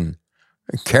mention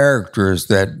characters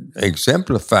that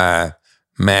exemplify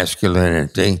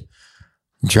masculinity.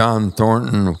 John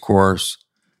Thornton, of course,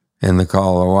 in The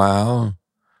Call of the Wild,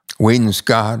 Whedon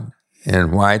Scott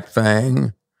in White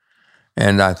Fang,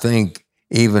 and I think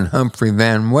even Humphrey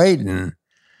Van Weyden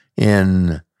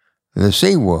in The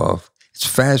Seawolf. It's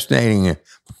fascinating,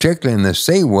 particularly in The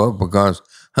Seawolf, because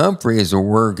Humphrey is a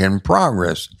work in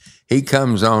progress. He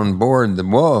comes on board the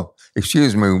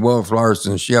Wolf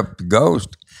Larsen's ship, the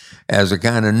Ghost, as a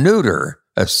kind of neuter,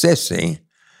 a sissy,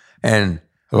 and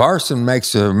Larsen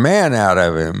makes a man out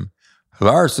of him.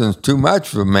 Larsen's too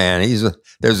much of a man.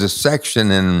 There's a section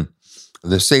in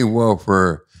The Seawolf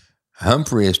where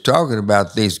Humphrey is talking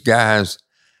about these guys.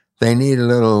 They need a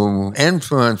little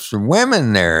influence from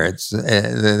women there. It's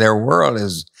their world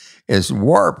is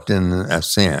warped in a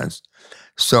sense.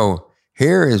 So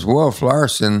here is Wolf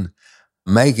Larsen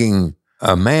making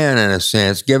a man in a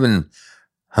sense, giving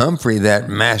Humphrey that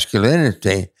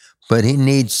masculinity, but he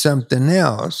needs something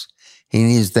else. He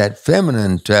needs that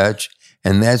feminine touch,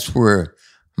 and that's where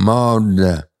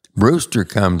Maud Brewster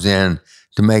comes in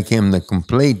to make him the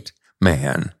complete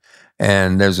man.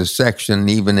 And there's a section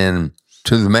even in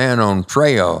To the Man on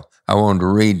Trail I wanted to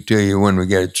read to you when we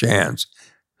get a chance.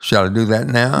 Shall I do that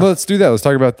now? Well, let's do that. Let's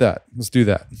talk about that. Let's do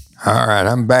that. All right.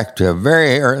 I'm back to a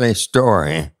very early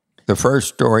story. The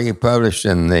first story he published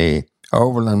in the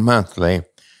Overland Monthly,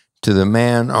 To the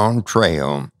Man on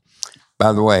Trail.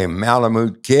 By the way,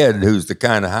 Malamute Kid, who's the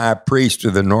kind of high priest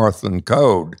of the Northland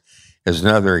Code, is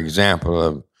another example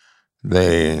of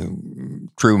the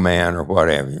true man or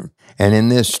whatever. And in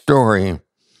this story,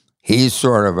 he's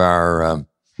sort of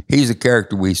he's a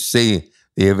character we see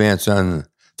the events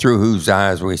through whose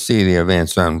eyes we see the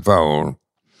events unfold.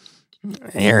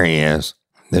 Here he is.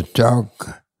 The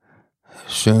talk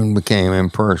soon became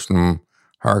impersonal,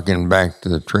 harking back to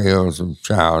the trails of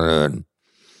childhood.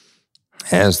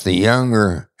 As a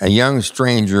young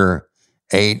stranger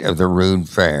ate of the rude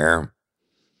fare.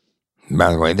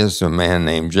 By the way, this is a man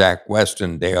named Jack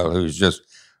Westendale who's just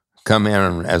come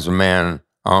in as a man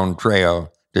on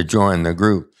trail to join the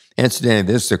group.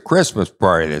 Incidentally, this is a Christmas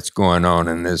party that's going on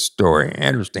in this story.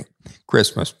 Interesting.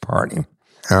 Christmas party.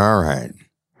 All right.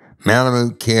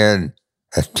 Malamute Kid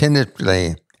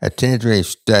attentively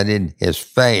studied his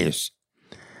face,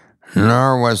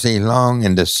 nor was he long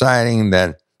in deciding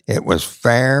that it was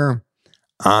fair,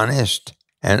 honest,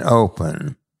 and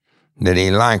open, that he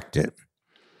liked it.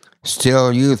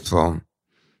 Still youthful,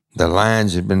 the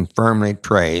lines had been firmly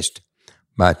traced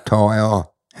by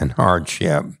toil and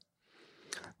hardship.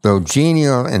 Though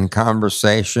genial in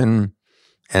conversation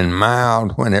and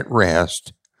mild when at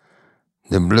rest,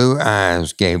 the blue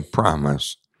eyes gave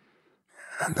promise,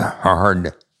 the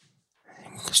hard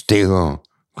steel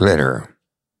glitter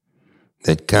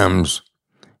that comes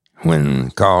when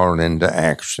called into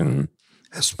action,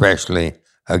 especially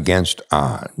against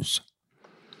odds.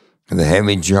 The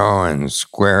heavy jaw and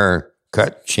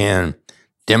square-cut chin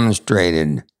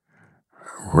demonstrated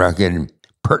rugged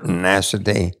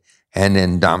pertinacity and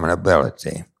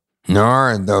indomitability.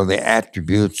 Nor, though the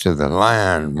attributes of the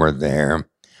lion were there,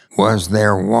 was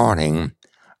there wanting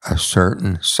a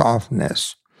certain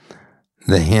softness,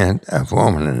 the hint of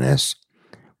womanliness,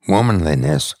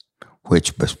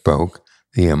 which bespoke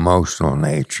the emotional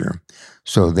nature.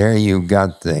 So there you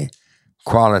got the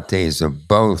qualities of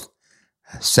both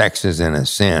sexes in a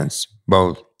sense,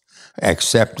 both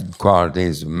accepted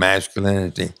qualities of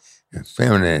masculinity and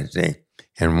femininity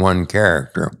in one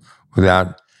character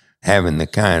without having the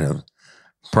kind of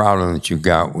problem that you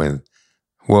got with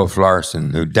Wolf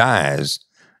Larsen, who dies,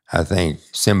 I think,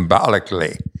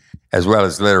 symbolically as well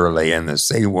as literally in the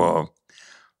Sea Wolf.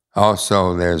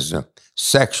 Also, there's a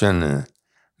section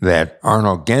that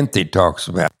Arnold Genthe talks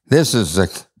about. This is a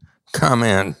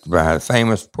comment by a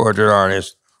famous portrait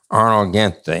artist, Arnold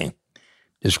Genthe,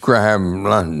 describing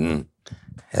London,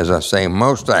 as I say,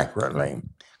 most accurately.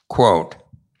 Quote,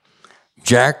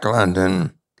 Jack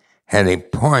London had a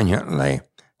poignantly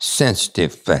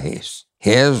sensitive face.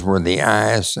 His were the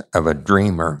eyes of a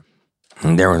dreamer,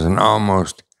 and there was an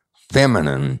almost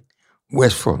feminine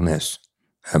wistfulness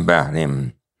about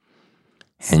him.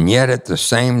 And yet at the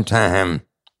same time,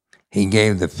 he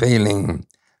gave the feeling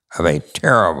of a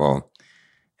terrible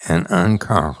and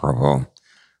unconquerable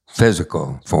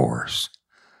physical force.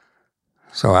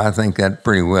 So I think that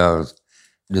pretty well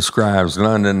describes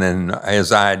London and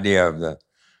his idea of the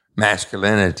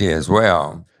masculinity as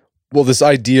well. Well, this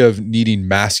idea of needing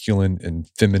masculine and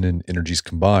feminine energies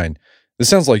combined, this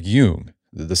sounds like Jung,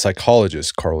 the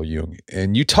psychologist Carl Jung.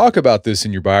 And you talk about this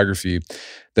in your biography,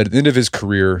 that at the end of his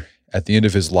career, at the end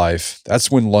of his life, that's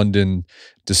when London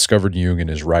discovered Jung in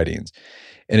his writings.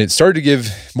 And it started to give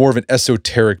more of an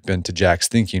esoteric bent to Jack's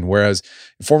thinking, whereas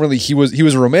formerly he was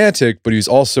a romantic, but he was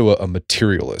also a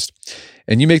materialist.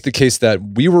 And you make the case that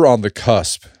we were on the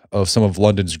cusp of some of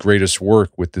London's greatest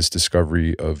work with this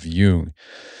discovery of Jung.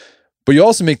 But you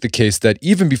also make the case that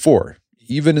even before,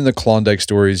 even in the Klondike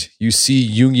stories, you see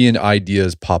Jungian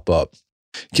ideas pop up.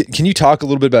 Can you talk a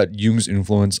little bit about Jung's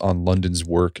influence on London's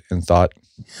work and thought?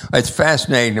 It's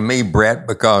fascinating to me, Brett,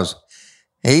 because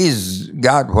he's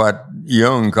got what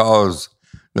Jung calls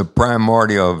the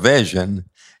primordial vision,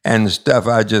 and the stuff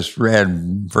I just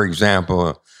read, for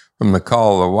example, from The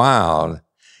Call of the Wild,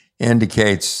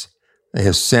 indicates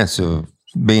his sense of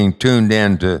being tuned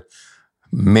into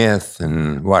myth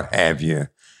and what have you,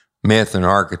 myth and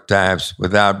archetypes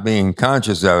without being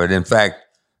conscious of it. In fact,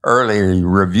 early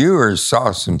reviewers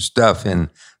saw some stuff in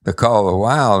The Call of the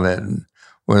Wild that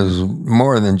was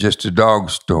more than just a dog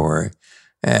story.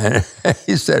 And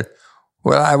he said,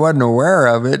 well, I wasn't aware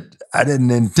of it. I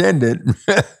didn't intend it.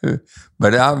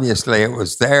 But obviously it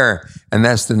was there. And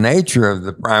that's the nature of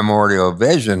the primordial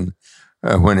vision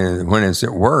when it's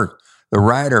at work. The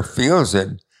writer feels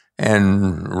it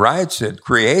and writes it,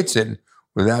 creates it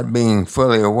without being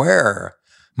fully aware.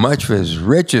 Much of his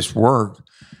richest work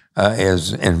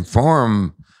is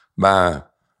informed by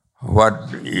what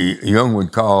Jung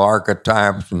would call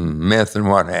archetypes and myth and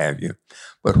what have you.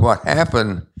 But what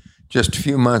happened just a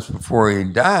few months before he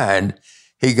died,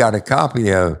 he got a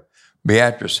copy of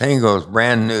Beatrice Hengel's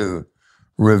brand new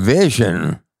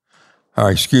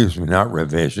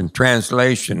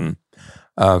translation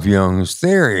of Jung's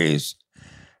theories.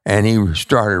 And he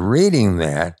started reading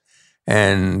that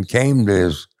and came to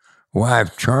his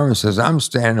wife, Charmian, says, I'm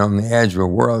standing on the edge of a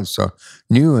world so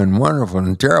new and wonderful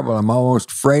and terrible, I'm almost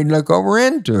afraid to look over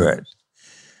into it.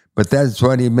 But that's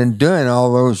what he'd been doing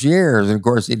all those years. And of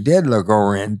course, he did look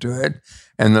over into it.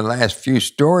 And the last few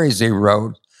stories he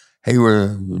wrote, he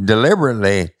was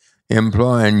deliberately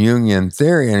employing Jungian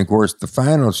theory. And of course, the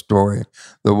final story,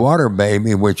 The Water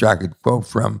Baby, which I could quote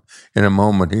from in a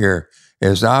moment here,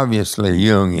 is obviously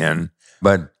Jungian.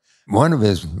 But one of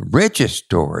his richest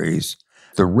stories,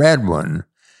 the red one,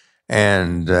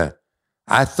 and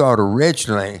I thought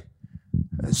originally,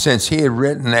 since he had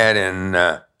written that in,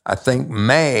 I think,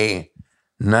 May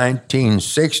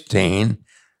 1916,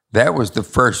 that was the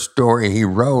first story he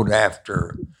wrote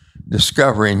after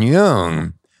discovering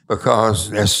Jung, because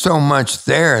there's so much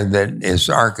there that is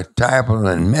archetypal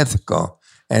and mythical,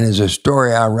 and is a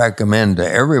story I recommend to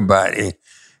everybody.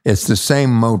 It's the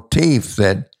same motif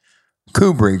that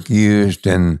Kubrick used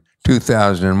in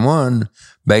 2001,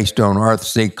 based on Arthur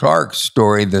C. Clarke's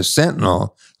story, The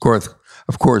Sentinel.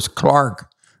 Of course, Clarke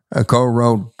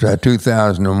co-wrote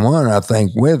 2001, I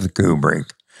think, with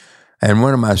Kubrick. And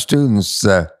one of my students,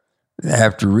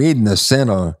 after reading The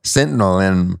Sentinel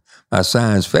in my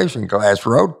science fiction class,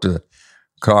 wrote to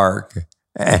Clarke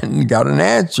and got an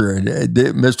answer.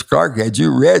 Mr. Clarke, had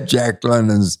you read Jack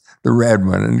London's The Red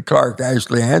One? And Clarke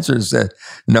actually answered and said,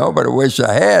 no, but I wish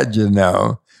I had,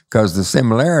 because the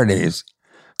similarities.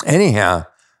 Anyhow,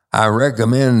 I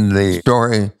recommend the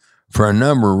story for a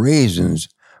number of reasons,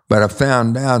 but I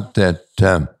found out that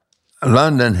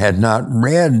London had not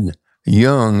read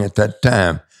Jung at that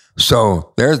time.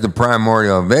 So there's the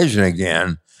primordial vision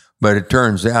again, but it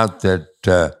turns out that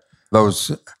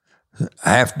those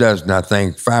half dozen, I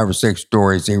think, 5 or 6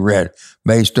 stories he read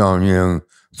based on Jung,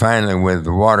 finally with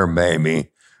The Water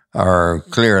Baby, are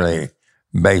clearly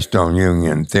based on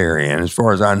Jungian theory. And as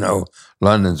far as I know,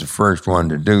 London's the first one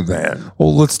to do that.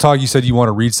 Well, let's talk. You said you want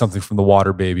to read something from The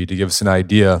Water Baby to give us an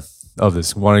idea of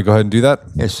this. Want to go ahead and do that?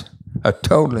 It's a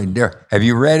totally different. Have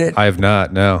you read it? I have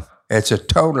not, no. It's a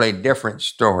totally different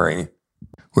story.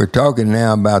 We're talking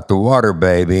now about The Water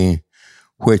Baby,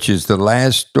 which is the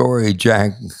last story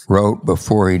Jack wrote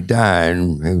before he died.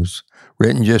 It was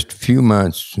written just a few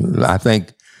months, I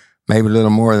think maybe a little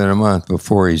more than a month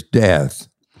before his death.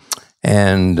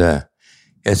 And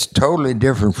it's totally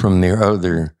different from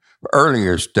the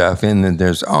earlier stuff in that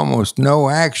there's almost no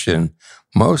action.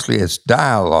 Mostly it's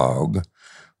dialogue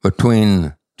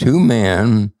between two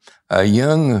men, a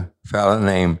young fellow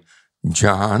named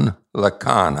John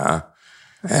Lacana,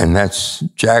 and that's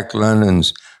Jack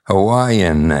London's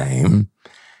Hawaiian name,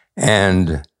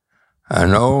 and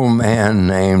an old man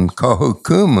named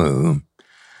Kohukumu,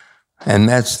 and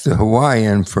that's the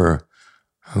Hawaiian for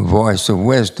voice of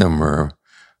wisdom or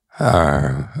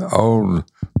old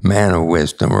man of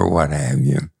wisdom or what have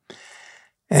you.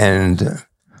 And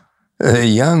the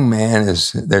young man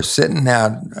they're sitting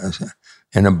out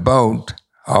in a boat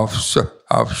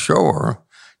offshore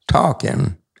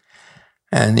talking,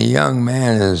 and the young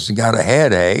man has got a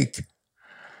headache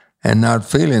and not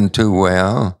feeling too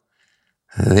well.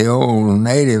 The old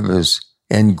native is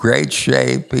in great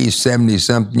shape. He's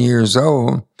 70-something years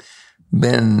old,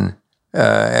 been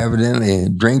evidently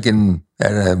drinking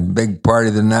at a big party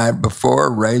the night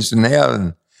before, raising hell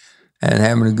and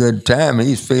having a good time.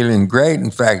 He's feeling great.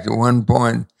 In fact, at one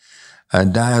point,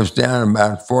 dives down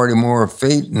about 40 more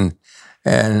feet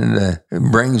and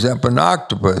brings up an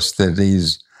octopus that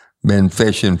he's been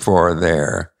fishing for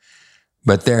there.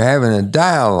 But they're having a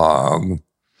dialogue,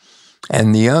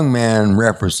 and the young man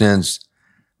represents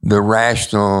the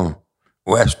rational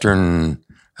Western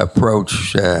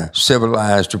approach,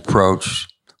 civilized approach,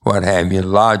 what have you,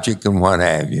 logic and what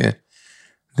have you.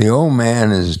 The old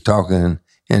man is talking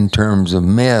in terms of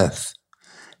myth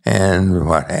and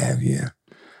what have you.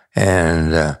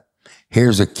 And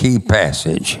here's a key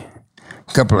passage,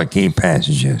 a couple of key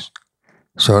passages.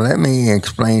 So let me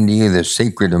explain to you the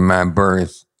secret of my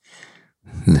birth.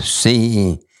 The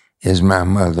sea is my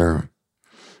mother.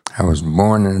 I was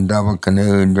born in a double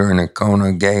canoe during a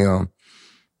Kona gale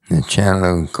in the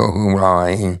channel of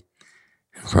Kohurai.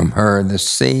 From her, the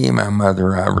sea, my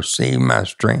mother, I received my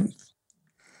strength.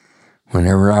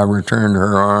 Whenever I return to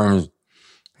her arms,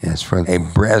 as for a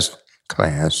breast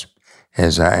clasp,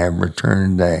 as I have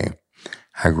returned today,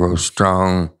 I grow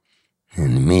strong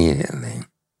and immediately.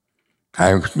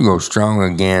 I grow strong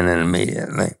again and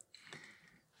immediately.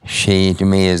 She, to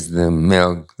me, is the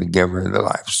milk, the giver of the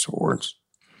life source.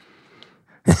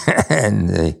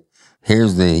 And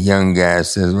here's the young guy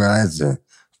says, well, that's a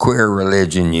queer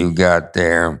religion you got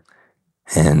there.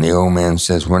 And the old man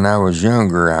says, when I was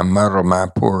younger, I muddled my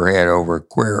poor head over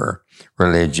queer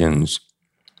religions.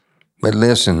 But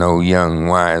listen, O young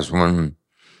wise one,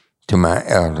 to my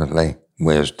elderly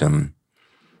wisdom.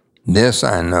 This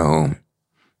I know,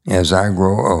 as I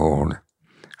grow old,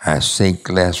 I seek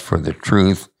less for the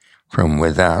truth from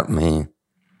without me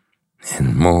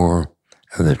and more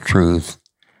of the truth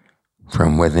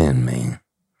from within me.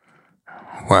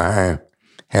 Why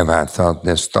have I thought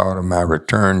this thought of my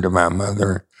return to my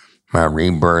mother, my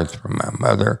rebirth from my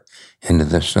mother into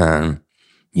the sun?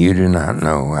 You do not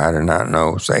know, I do not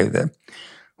know, save that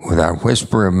without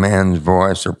whisper of man's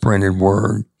voice or printed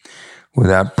word,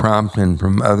 without prompting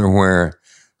from otherwhere,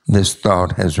 this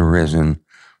thought has arisen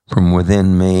from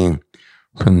within me,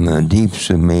 from the deeps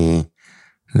of me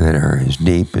that are as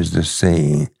deep as the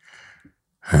sea.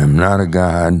 I am not a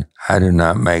God, I do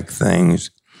not make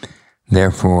things,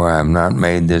 therefore I have not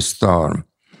made this thought.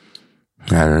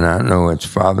 I do not know its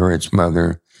father, its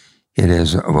mother, it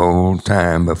is of old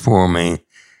time before me,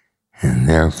 and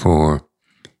therefore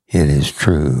it is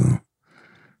true.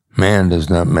 Man does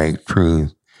not make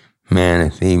truth. Man,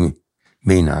 if he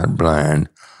be not blind,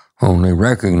 only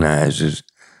recognizes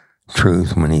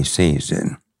truth when he sees it.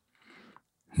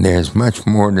 There's much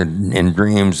more in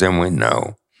dreams than we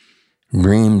know.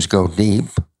 Dreams go deep,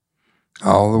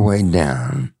 all the way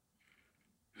down,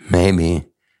 maybe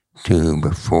to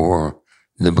before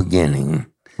the beginning.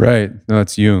 Right. No,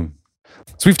 it's Jung.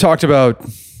 So we've talked about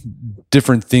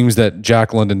different things that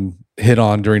Jack London hit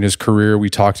on during his career. We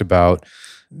talked about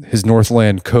his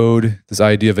Northland Code, this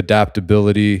idea of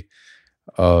adaptability,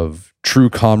 of true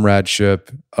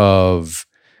comradeship, of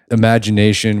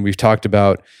imagination. We've talked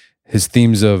about his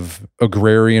themes of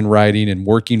agrarian writing and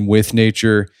working with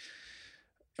nature.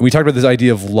 And we talked about this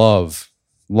idea of love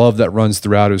that runs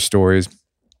throughout his stories.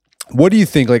 What do you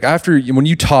think, like when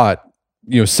you taught,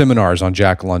 seminars on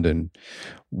Jack London,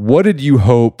 what did you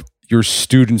hope your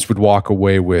students would walk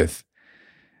away with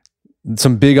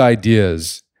some big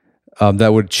ideas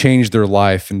that would change their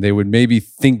life, and they would maybe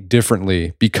think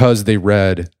differently because they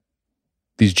read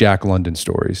these Jack London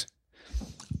stories?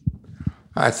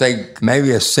 I think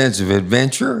maybe a sense of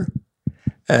adventure.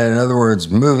 In other words,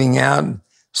 moving out,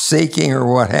 seeking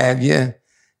or what have you.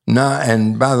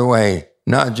 And by the way,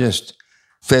 not just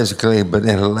physically, but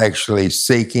intellectually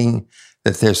seeking,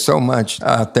 that there's so much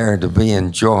out there to be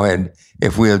enjoyed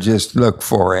if we'll just look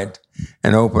for it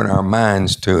and open our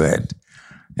minds to it.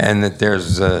 And that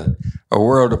there's a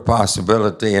world of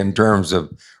possibility in terms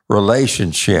of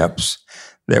relationships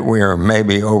that we are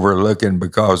maybe overlooking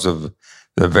because of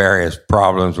the various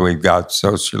problems we've got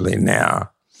socially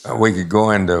now. We could go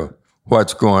into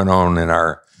what's going on in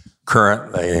our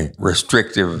currently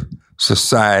restrictive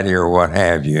society or what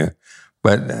have you,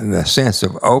 but the sense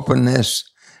of openness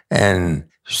and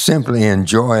simply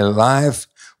enjoy life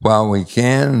while we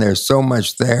can. There's so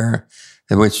much there,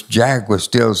 which Jack was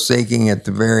still seeking at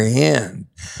the very end.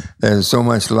 There's so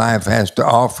much life has to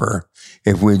offer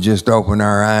if we just open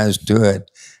our eyes to it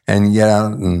and get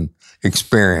out and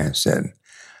experience it.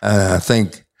 I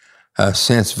think a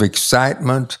sense of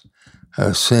excitement,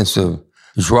 a sense of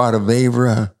joie de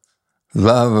vivre,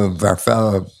 love of our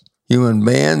fellow human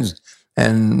beings,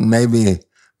 and maybe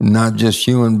not just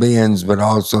human beings, but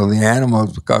also the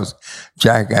animals, because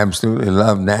Jack absolutely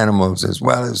loved animals as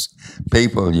well as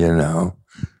people, you know,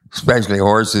 especially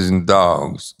horses and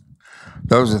dogs.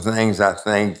 Those are things I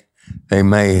think they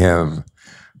may have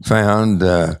found.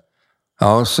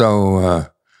 Also,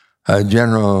 a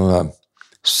general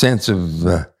sense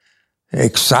of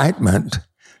excitement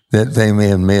that they may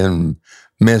have been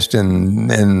missed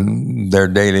in their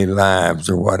daily lives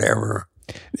or whatever.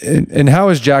 And how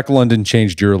has Jack London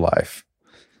changed your life?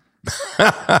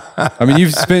 I mean,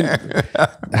 you've spent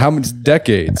how many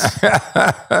decades?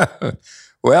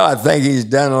 Well, I think he's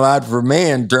done a lot for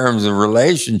me in terms of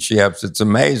relationships. It's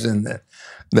amazing that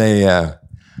the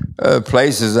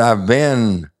places I've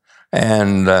been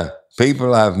and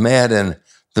people I've met, and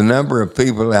the number of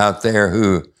people out there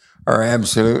who are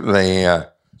absolutely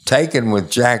taken with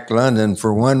Jack London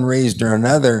for one reason or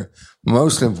another.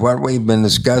 Most of what we've been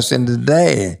discussing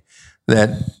today, that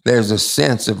there's a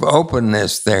sense of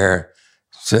openness there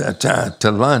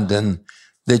to London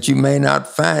that you may not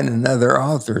find in other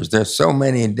authors. There's so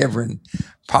many different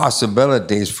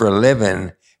possibilities for a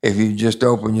living if you just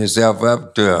open yourself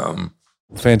up to them.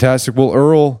 Fantastic. Well,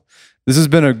 Earle, this has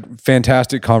been a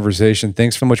fantastic conversation.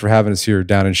 Thanks so much for having us here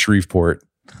down in Shreveport.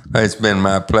 It's been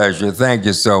my pleasure. Thank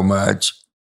you so much.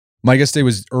 My guest today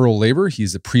was Earle Labor.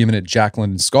 He's a preeminent Jack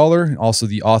London scholar and also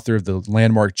the author of the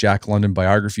landmark Jack London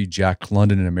biography, Jack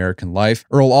London in American Life.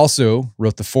 Earle also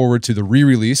wrote the foreword to the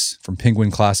re-release from Penguin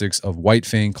Classics of White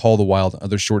Fang, Call the Wild, and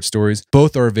other short stories.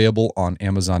 Both are available on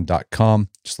Amazon.com.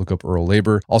 Just look up Earle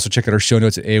Labor. Also check out our show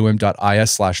notes at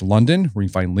aom.is/London, where you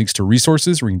can find links to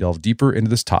resources where you can delve deeper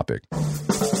into this topic.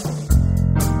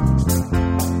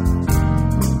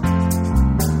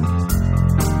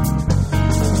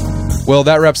 Well,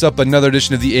 that wraps up another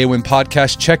edition of the AOM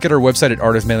podcast. Check out our website at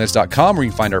artofmanliness.com, where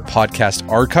you can find our podcast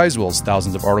archives, as well as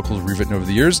thousands of articles we've written over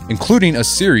the years, including a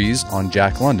series on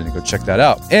Jack London. Go check that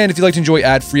out. And if you'd like to enjoy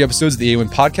ad-free episodes of the AOM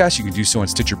podcast, you can do so on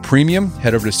Stitcher Premium.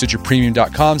 Head over to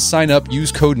stitcherpremium.com, sign up, use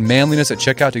code manliness at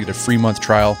checkout to get a free month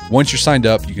trial. Once you're signed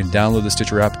up, you can download the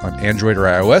Stitcher app on Android or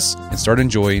iOS and start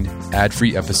enjoying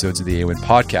ad-free episodes of the AOM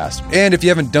podcast. And if you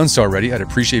haven't done so already, I'd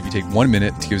appreciate if you take 1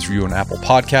 minute to give us a review on Apple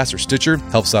Podcasts or Stitcher.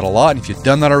 Helps out a lot. And if you've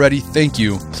done that already, thank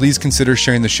you. Please consider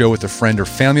sharing the show with a friend or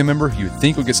family member you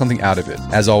think would get something out of it.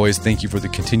 As always, thank you for the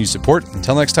continued support.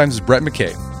 Until next time, this is Brett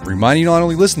McKay, reminding you not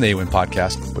only listen to the AOM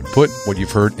podcast, but put what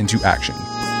you've heard into action.